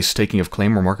appears to be a staking of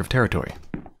claim or mark of territory.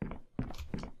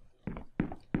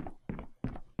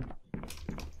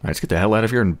 Alright, let's get the hell out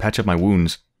of here and patch up my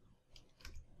wounds.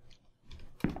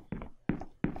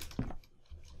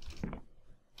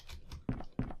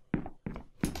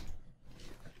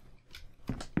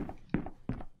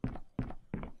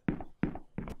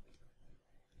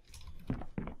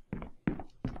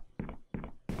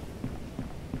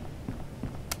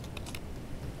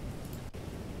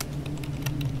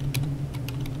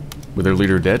 With their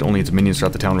leader dead, only its minions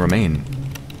throughout the town remain.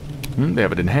 They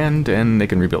have it in hand, and they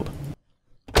can rebuild.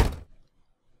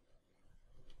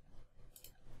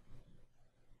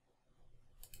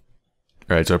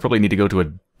 Alright, so I probably need to go to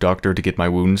a doctor to get my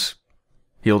wounds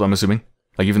healed, I'm assuming.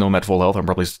 Like, even though I'm at full health, I'm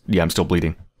probably... yeah, I'm still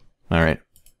bleeding. Alright.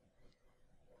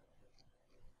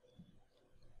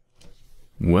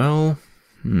 Well...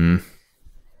 I'm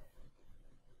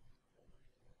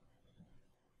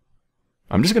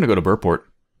just gonna go to Burport.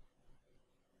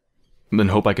 And then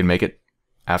hope I can make it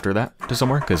after that to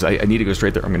somewhere, because I need to go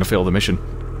straight there. I'm going to fail the mission.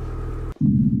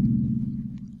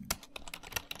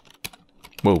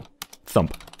 Whoa.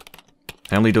 Thump.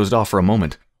 I only dozed off for a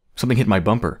moment. Something hit my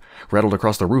bumper, rattled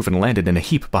across the roof, and landed in a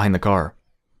heap behind the car.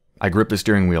 I gripped the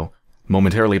steering wheel,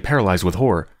 momentarily paralyzed with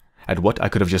horror at what I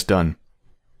could have just done.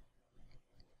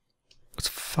 Let's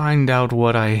find out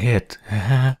what I hit.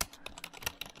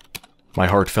 My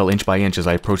heart fell inch by inch as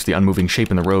I approached the unmoving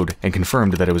shape in the road and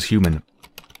confirmed that it was human.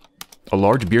 A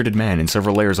large bearded man in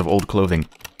several layers of old clothing,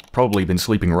 probably been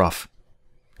sleeping rough.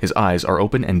 His eyes are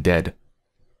open and dead.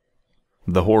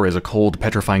 The horror is a cold,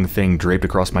 petrifying thing draped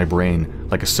across my brain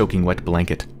like a soaking wet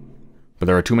blanket. But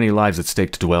there are too many lives at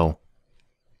stake to dwell.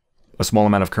 A small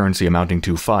amount of currency amounting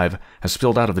to 5 has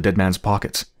spilled out of the dead man's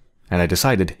pockets, and I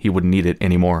decided he wouldn't need it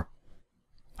anymore.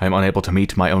 I am unable to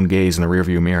meet my own gaze in the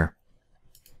rearview mirror.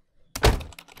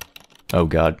 Oh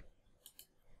god.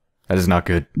 That is not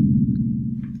good.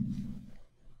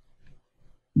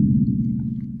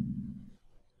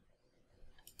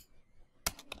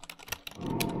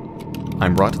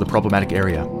 I'm brought to the problematic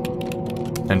area,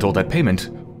 and told that payment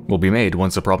will be made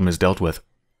once the problem is dealt with.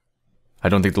 I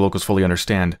don't think the locals fully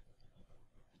understand,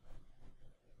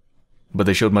 but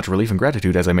they showed much relief and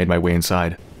gratitude as I made my way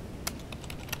inside.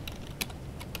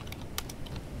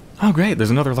 Oh great,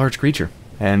 there's another large creature,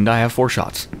 and I have 4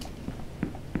 shots.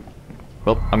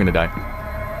 Well, I'm gonna die.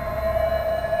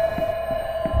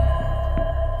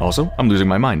 Also, I'm losing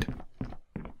my mind.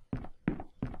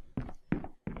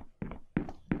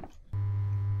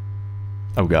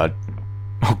 Oh god.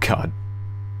 Oh god.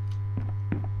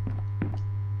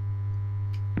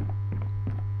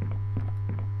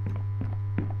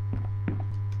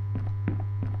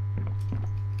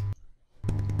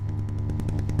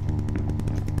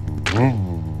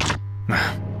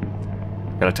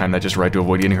 Gotta time that just right to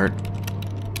avoid getting hurt.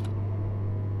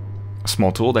 A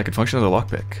small tool that could function as a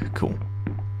lockpick. Cool.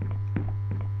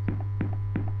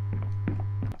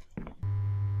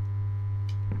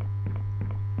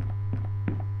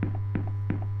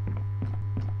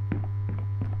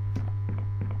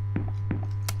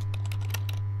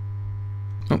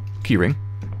 Oh, keyring.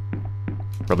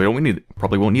 Probably won't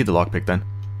need the lockpick then.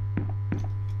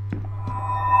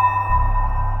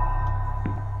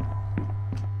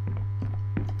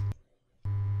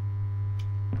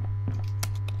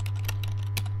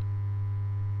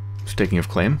 Staking of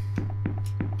claim.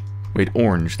 Wait,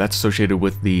 orange. That's associated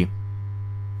with the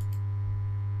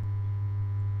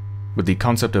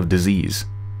concept of disease.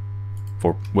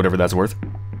 For whatever that's worth.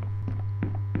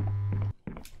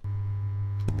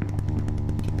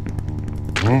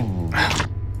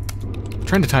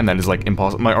 Trying to time that is like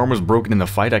impossible. My arm was broken in the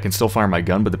fight. I can still fire my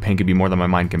gun, but the pain could be more than my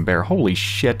mind can bear. Holy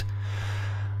shit.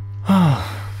 A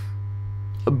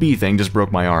bee thing just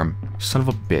broke my arm. Son of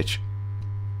a bitch.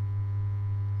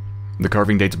 The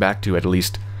carving dates back to at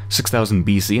least 6000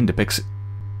 BC and depicts,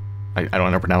 I don't know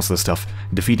how to pronounce this stuff,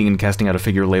 defeating and casting out a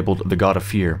figure labeled the God of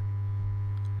Fear.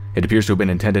 It appears to have been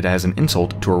intended as an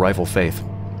insult to a rival faith.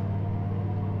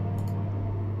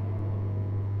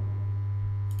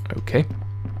 Okay.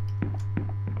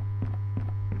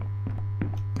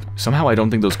 Somehow I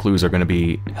don't think those clues are going to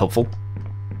be helpful.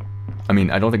 I mean,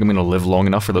 I don't think I'm going to live long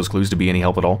enough for those clues to be any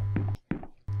help at all.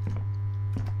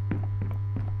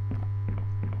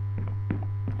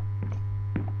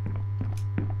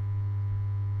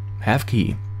 Have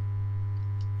key.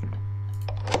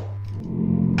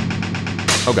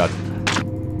 Oh god.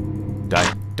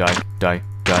 Die, die, die,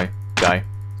 die, die.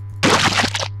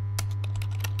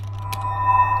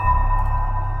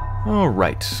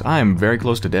 Alright, I am very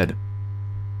close to dead.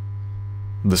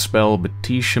 The spell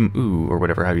Batisham-U, or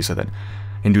whatever, how you said that,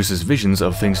 induces visions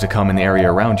of things to come in the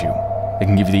area around you. It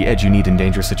can give you the edge you need in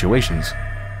dangerous situations.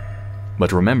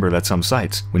 But remember that some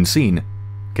sights, when seen,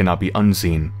 cannot be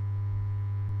unseen.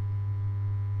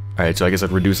 Alright, so I guess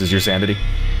that reduces your sanity.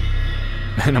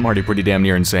 And I'm already pretty damn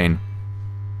near insane.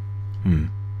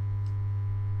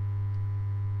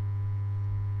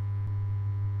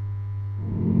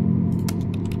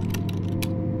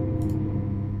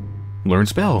 Learn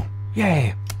spell.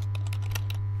 Yay!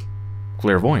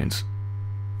 Clairvoyance.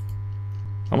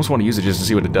 I almost want to use it just to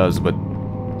see what it does, but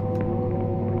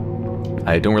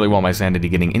I don't really want my sanity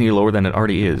getting any lower than it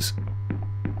already is.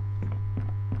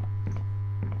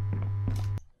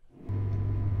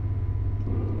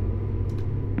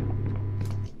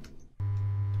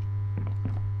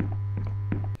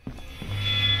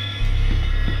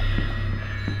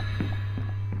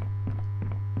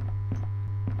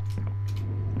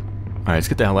 Alright, let's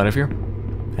get the hell out of here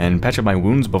and patch up my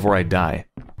wounds before I die.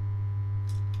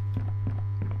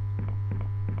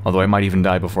 Although I might even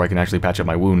die before I can actually patch up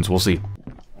my wounds, we'll see.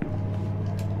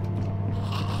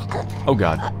 Oh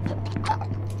god.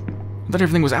 I thought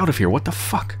everything was out of here, what the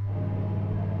fuck?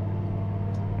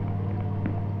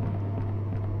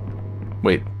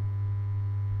 Wait.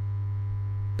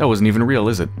 That wasn't even real,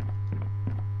 is it?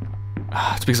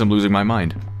 It's because I'm losing my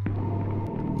mind.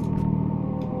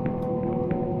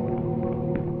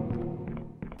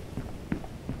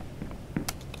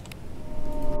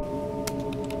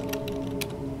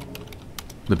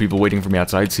 The people waiting for me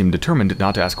outside seem determined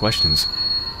not to ask questions.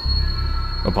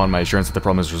 Upon my assurance that the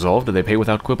problem is resolved, they pay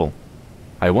without quibble.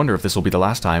 I wonder if this will be the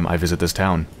last time I visit this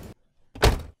town.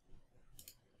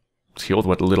 Let's heal with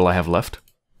what little I have left.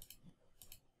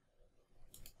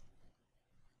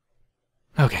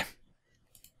 Okay.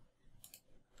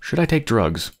 Should I take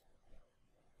drugs?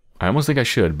 I almost think I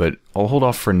should, but I'll hold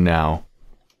off for now.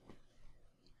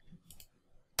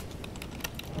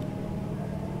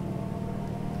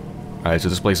 Alright, so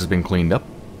this place has been cleaned up.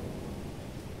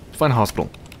 Let's find a hospital.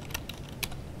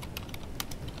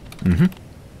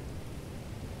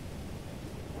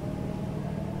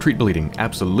 Treat bleeding.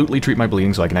 Absolutely treat my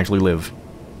bleeding so I can actually live.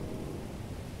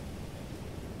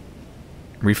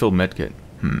 Refill medkit.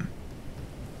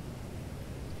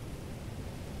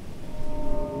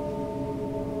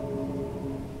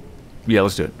 Yeah,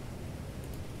 let's do it.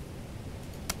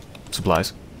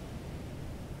 Supplies.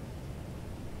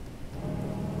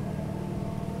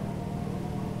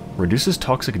 Reduces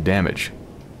toxic damage.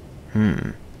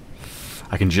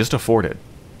 I can just afford it.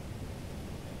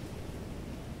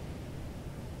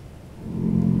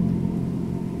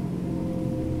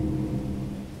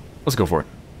 Let's go for it.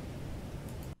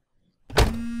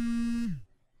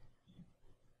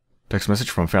 Text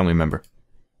message from a family member.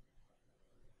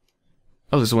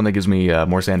 Oh, this is the one that gives me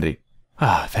more sanity.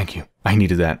 Ah, thank you. I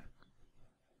needed that.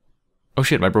 Oh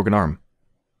shit, my broken arm.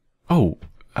 Oh,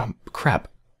 crap.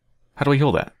 How do I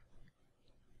heal that?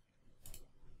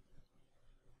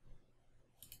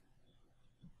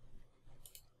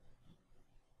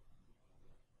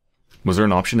 Was there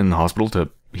an option in the hospital to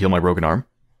heal my broken arm?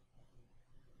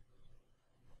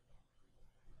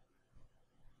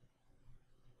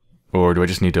 Or do I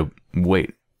just need to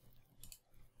wait?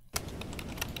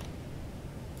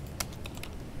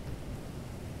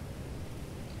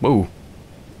 Whoa.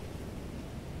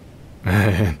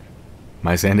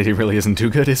 My sanity really isn't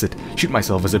too good, is it? Shoot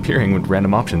myself is appearing with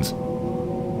random options.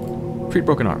 Treat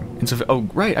broken arm. Oh,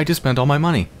 right, I just spent all my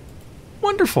money.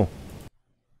 Wonderful.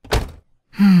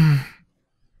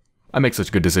 I make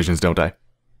such good decisions, don't I?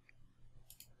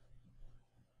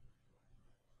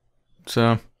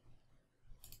 So,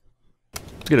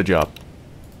 let's get a job.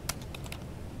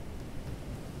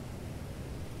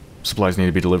 Supplies need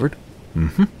to be delivered?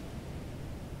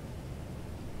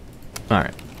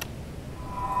 Alright.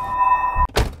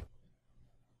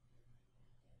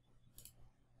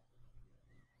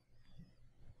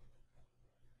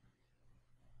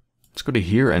 Let's go to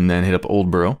here and then hit up Old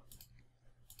Borough.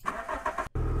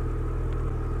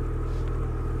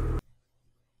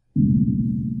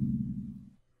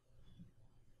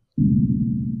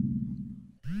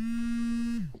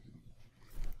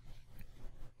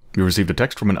 You received a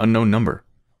text from an unknown number.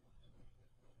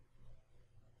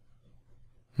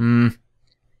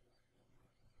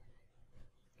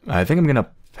 I think I'm gonna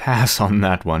pass on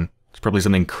that one. It's probably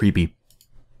something creepy.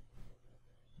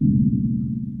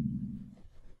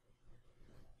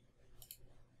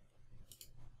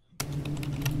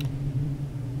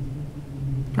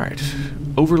 Alright.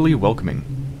 Overly welcoming.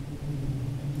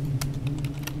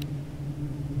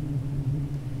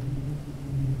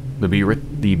 The be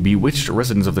written. the bewitched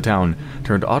residents of the town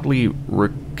turned oddly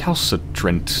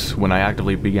recalcitrant when I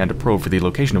actively began to probe for the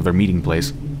location of their meeting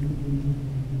place.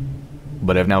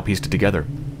 But I've now pieced it together.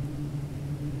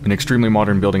 An extremely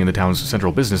modern building in the town's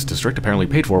central business district, apparently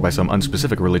paid for by some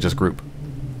unspecific religious group.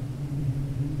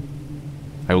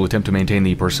 I will attempt to maintain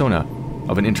the persona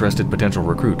of an interested potential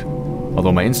recruit,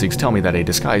 although my instincts tell me that a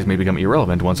disguise may become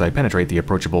irrelevant once I penetrate the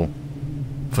approachable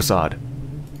facade.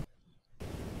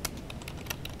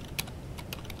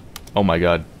 Oh my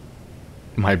god.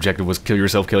 My objective was kill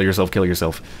yourself, kill yourself, kill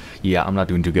yourself. Yeah, I'm not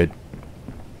doing too good.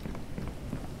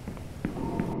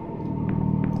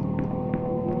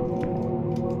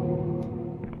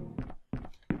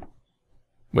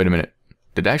 Wait a minute.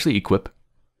 Did I actually equip?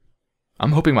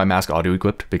 I'm hoping my mask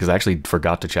auto-equipped, because I actually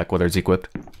forgot to check whether it's equipped.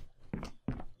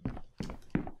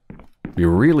 It'd be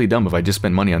really dumb if I just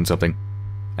spent money on something,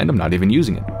 and I'm not even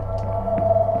using it.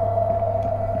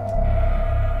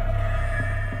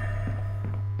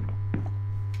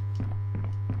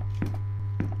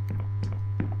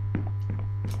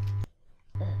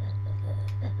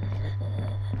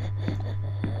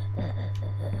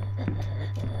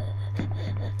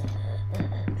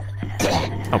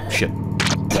 Oh, shit.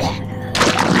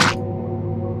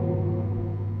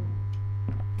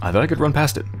 I thought I could run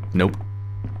past it. Nope.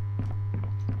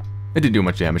 It didn't do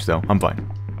much damage, though. I'm fine.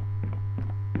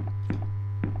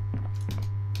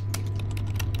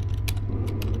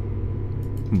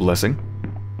 Blessing.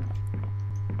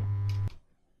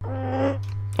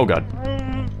 Oh god.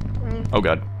 Oh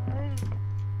god.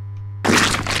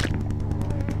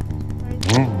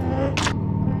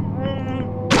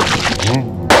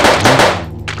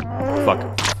 Fuck.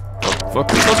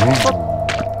 Fuck.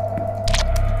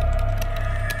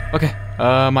 Okay.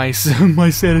 My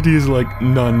sanity is like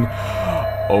none.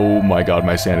 Oh my god,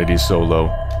 my sanity is so low.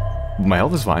 My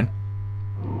health is fine.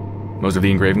 Most of the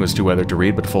engraving was too weathered to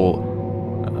read, but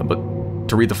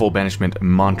to read the full banishment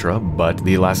mantra, but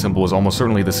the last symbol was almost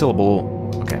certainly the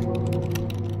syllable. Okay.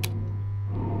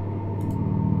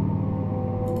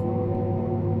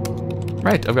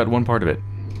 Right, I've got one part of it.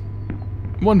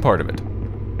 One part of it.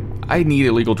 I need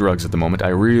illegal drugs at the moment. I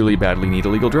really badly need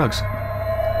illegal drugs.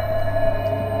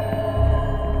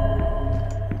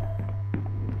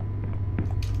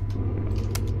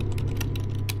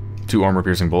 Two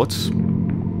armor-piercing bullets.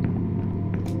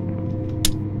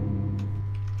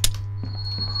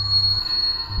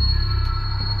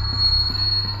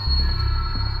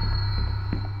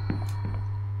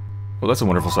 Well, that's a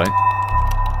wonderful sight.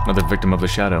 Another victim of the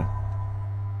shadow.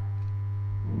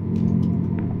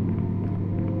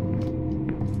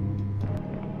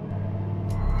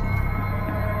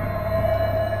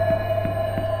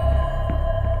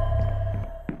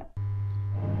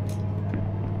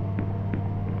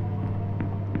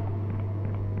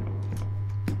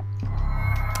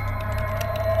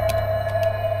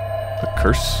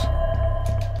 Curse.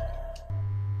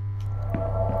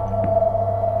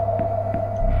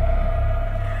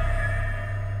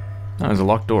 Oh, there's a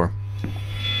locked door.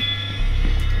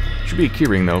 Should be a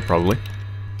keyring though, probably.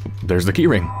 There's the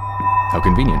keyring. How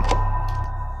convenient.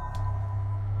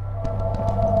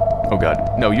 Oh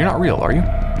god. No, you're not real, are you?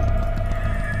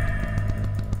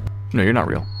 No, you're not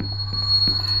real.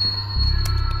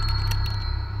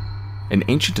 An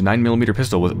ancient 9mm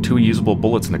pistol with 2 usable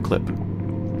bullets in the clip.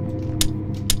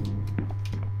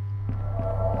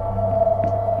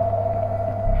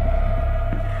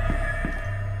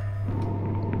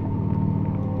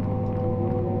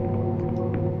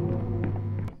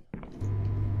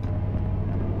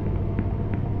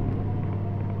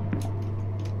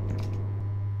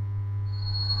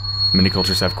 Many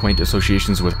cultures have quaint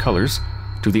associations with colors.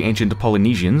 To the ancient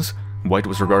Polynesians, white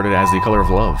was regarded as the color of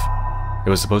love. It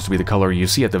was supposed to be the color you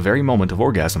see at the very moment of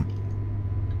orgasm.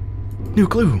 New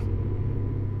clue!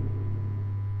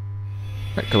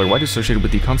 Right, color white is associated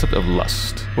with the concept of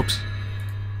lust. Whoops.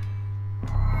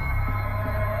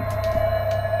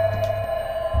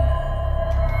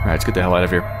 Alright, let's get the hell out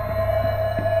of here.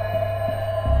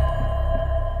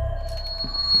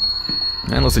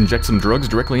 And let's inject some drugs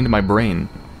directly into my brain.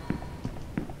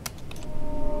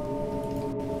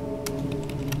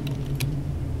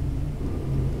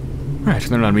 Alright,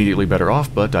 they're not immediately better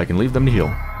off, but I can leave them to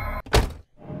heal.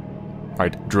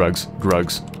 Alright, drugs,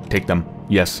 drugs. Take them.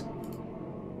 Yes.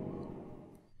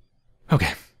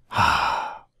 Okay.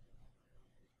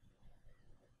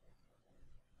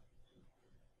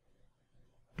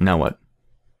 Now what?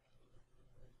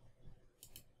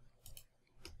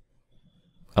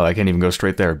 Oh, I can't even go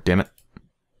straight there, damn it.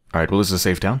 Alright, well this is a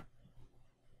safe town.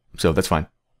 So that's fine.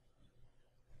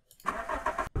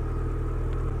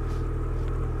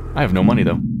 I have no money,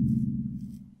 though.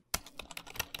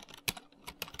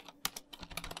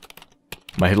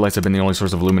 My headlights have been the only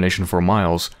source of illumination for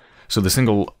miles, so the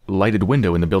single lighted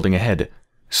window in the building ahead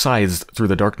scythes through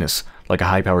the darkness like a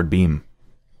high-powered beam.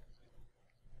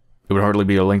 It would hardly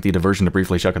be a lengthy diversion to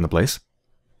briefly check on the place.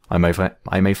 I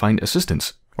may find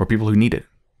assistance, or people who need it.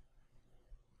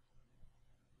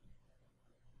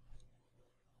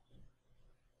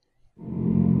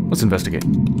 Let's investigate.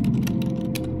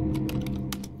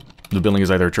 The building is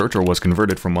either a church or was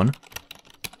converted from one.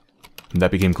 That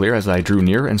became clear as I drew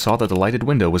near and saw that the lighted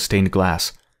window was stained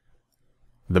glass.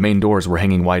 The main doors were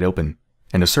hanging wide open,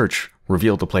 and a search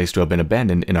revealed the place to have been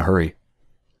abandoned in a hurry.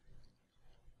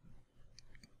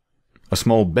 A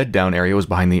small bed-down area was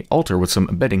behind the altar with some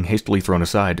bedding hastily thrown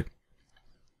aside.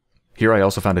 Here I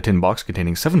also found a tin box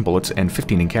containing 7 bullets and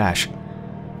 15 in cash.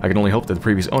 I can only hope that the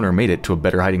previous owner made it to a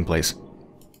better hiding place.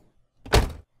 It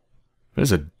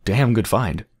is a damn good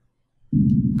find.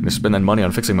 I'm gonna spend that money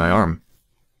on fixing my arm.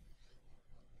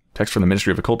 Text from the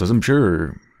Ministry of Occultism,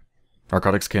 sure.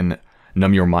 Narcotics can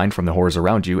numb your mind from the horrors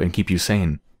around you and keep you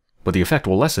sane, but the effect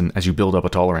will lessen as you build up a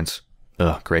tolerance.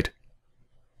 Ugh, great.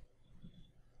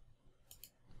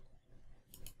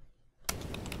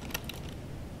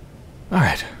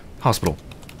 Alright, hospital.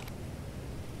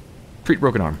 Treat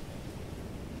broken arm.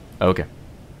 Okay.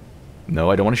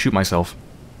 No, I don't want to shoot myself.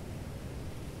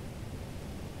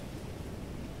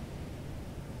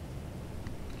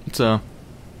 Let's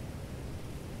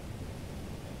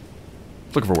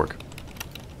look for work.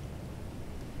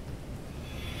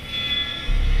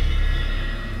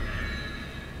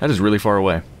 That is really far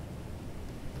away.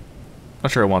 Not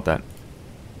sure I want that.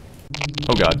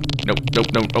 Oh god. Nope, nope,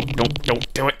 nope, nope,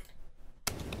 don't do it!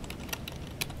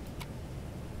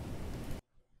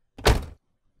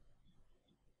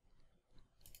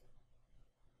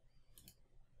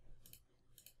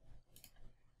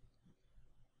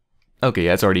 Okay,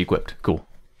 yeah, it's already equipped. Cool.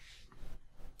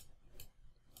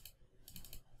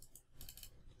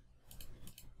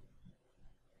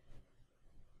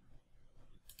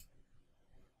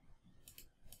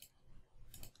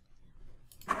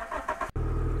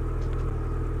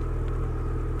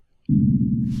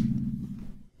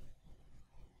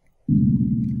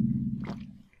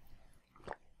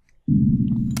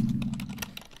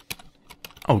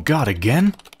 Oh god,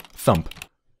 again? Thump.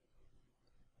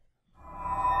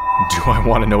 Do I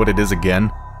want to know what it is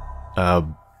again?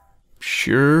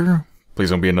 Sure. Please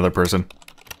don't be another person.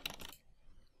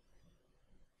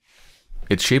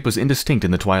 Its shape was indistinct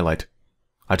in the twilight.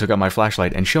 I took out my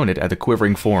flashlight and shone it at the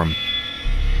quivering form.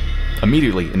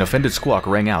 Immediately, an offended squawk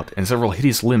rang out, and several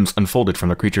hideous limbs unfolded from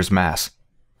the creature's mass.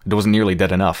 It wasn't nearly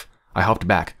dead enough. I hopped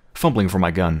back, fumbling for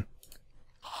my gun.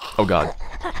 Oh god.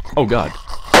 Oh god.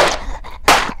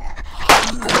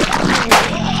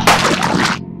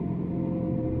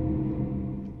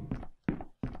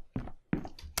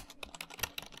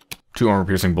 Two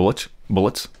armor-piercing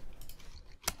bullets.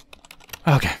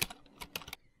 Okay.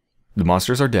 The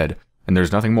monsters are dead, and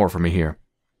there's nothing more for me here.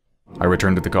 I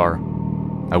return to the car.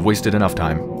 I've wasted enough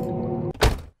time.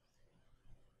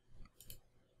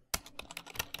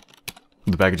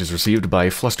 The package is received by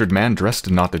a flustered man dressed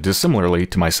not dissimilarly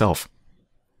to myself.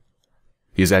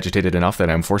 He is agitated enough that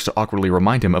I am forced to awkwardly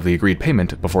remind him of the agreed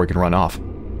payment before he can run off.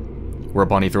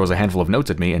 Whereupon he throws a handful of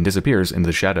notes at me and disappears into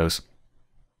the shadows.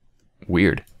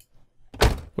 Weird.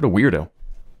 What a weirdo.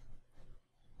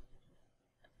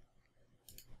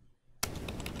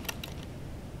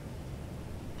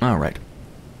 Alright.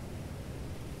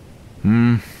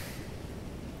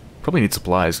 Probably need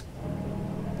supplies.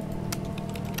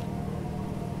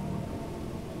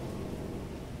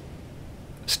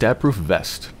 Stab-proof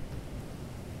vest.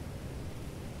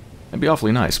 That'd be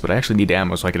awfully nice, but I actually need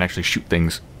ammo so I can actually shoot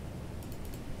things.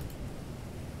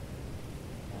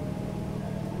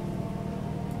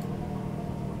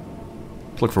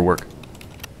 Let's look for work.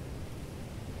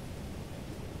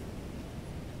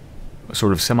 A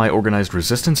sort of semi-organized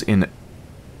resistance in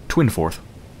Twinforth.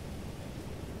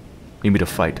 Need me to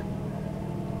fight.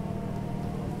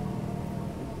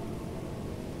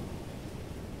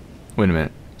 Wait a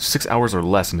minute. 6 hours or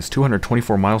less and it's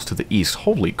 224 miles to the east.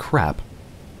 Holy crap.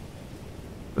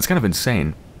 That's kind of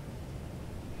insane.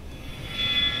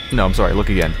 No, I'm sorry. Look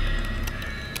again.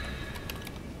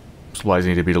 Supplies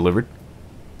need to be delivered.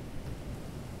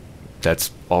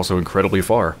 That's also incredibly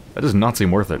far. That does not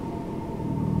seem worth it.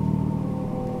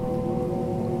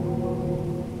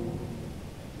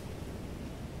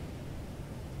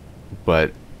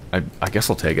 But I guess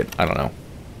I'll take it. I don't know.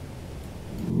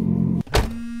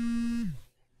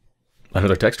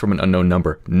 Another text from an unknown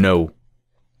number. No.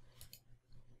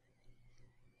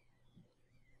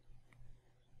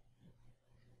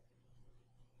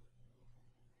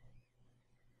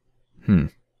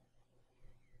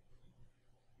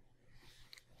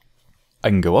 I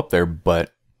can go up there,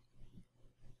 but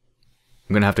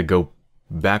I'm gonna have to go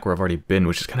back where I've already been,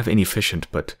 which is kind of inefficient,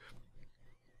 but...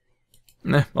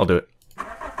 I'll do it.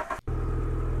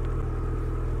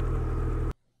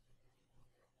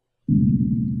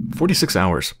 "46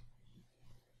 hours.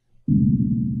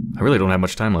 I really don't have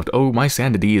much time left. Oh, my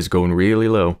sanity is going really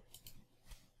low.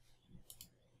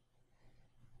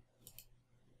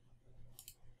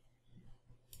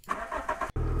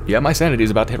 Yeah, my sanity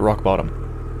is about to hit rock bottom.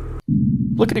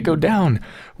 Look at it go down!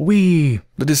 Whee!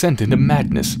 The descent into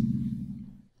madness.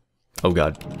 Oh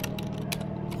god.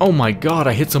 Oh my god,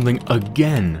 I hit something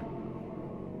again!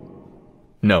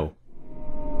 No.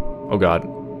 Oh god.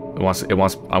 I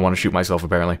want to shoot myself,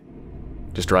 apparently.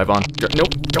 Just drive on.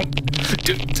 Nope, don't.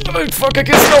 Fuck, I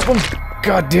can't stop him!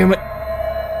 God damn it.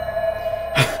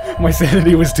 My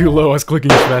sanity was too low, I was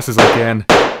clicking as fast as I can.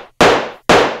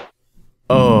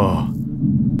 Oh.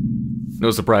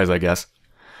 No surprise, I guess.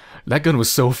 That gun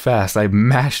was so fast, I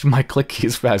mashed my click key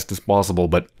as fast as possible,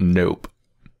 but nope.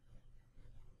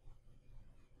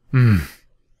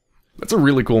 That's a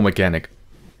really cool mechanic.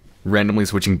 Randomly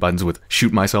switching buttons with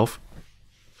shoot myself.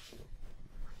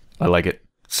 I like it.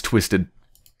 It's twisted.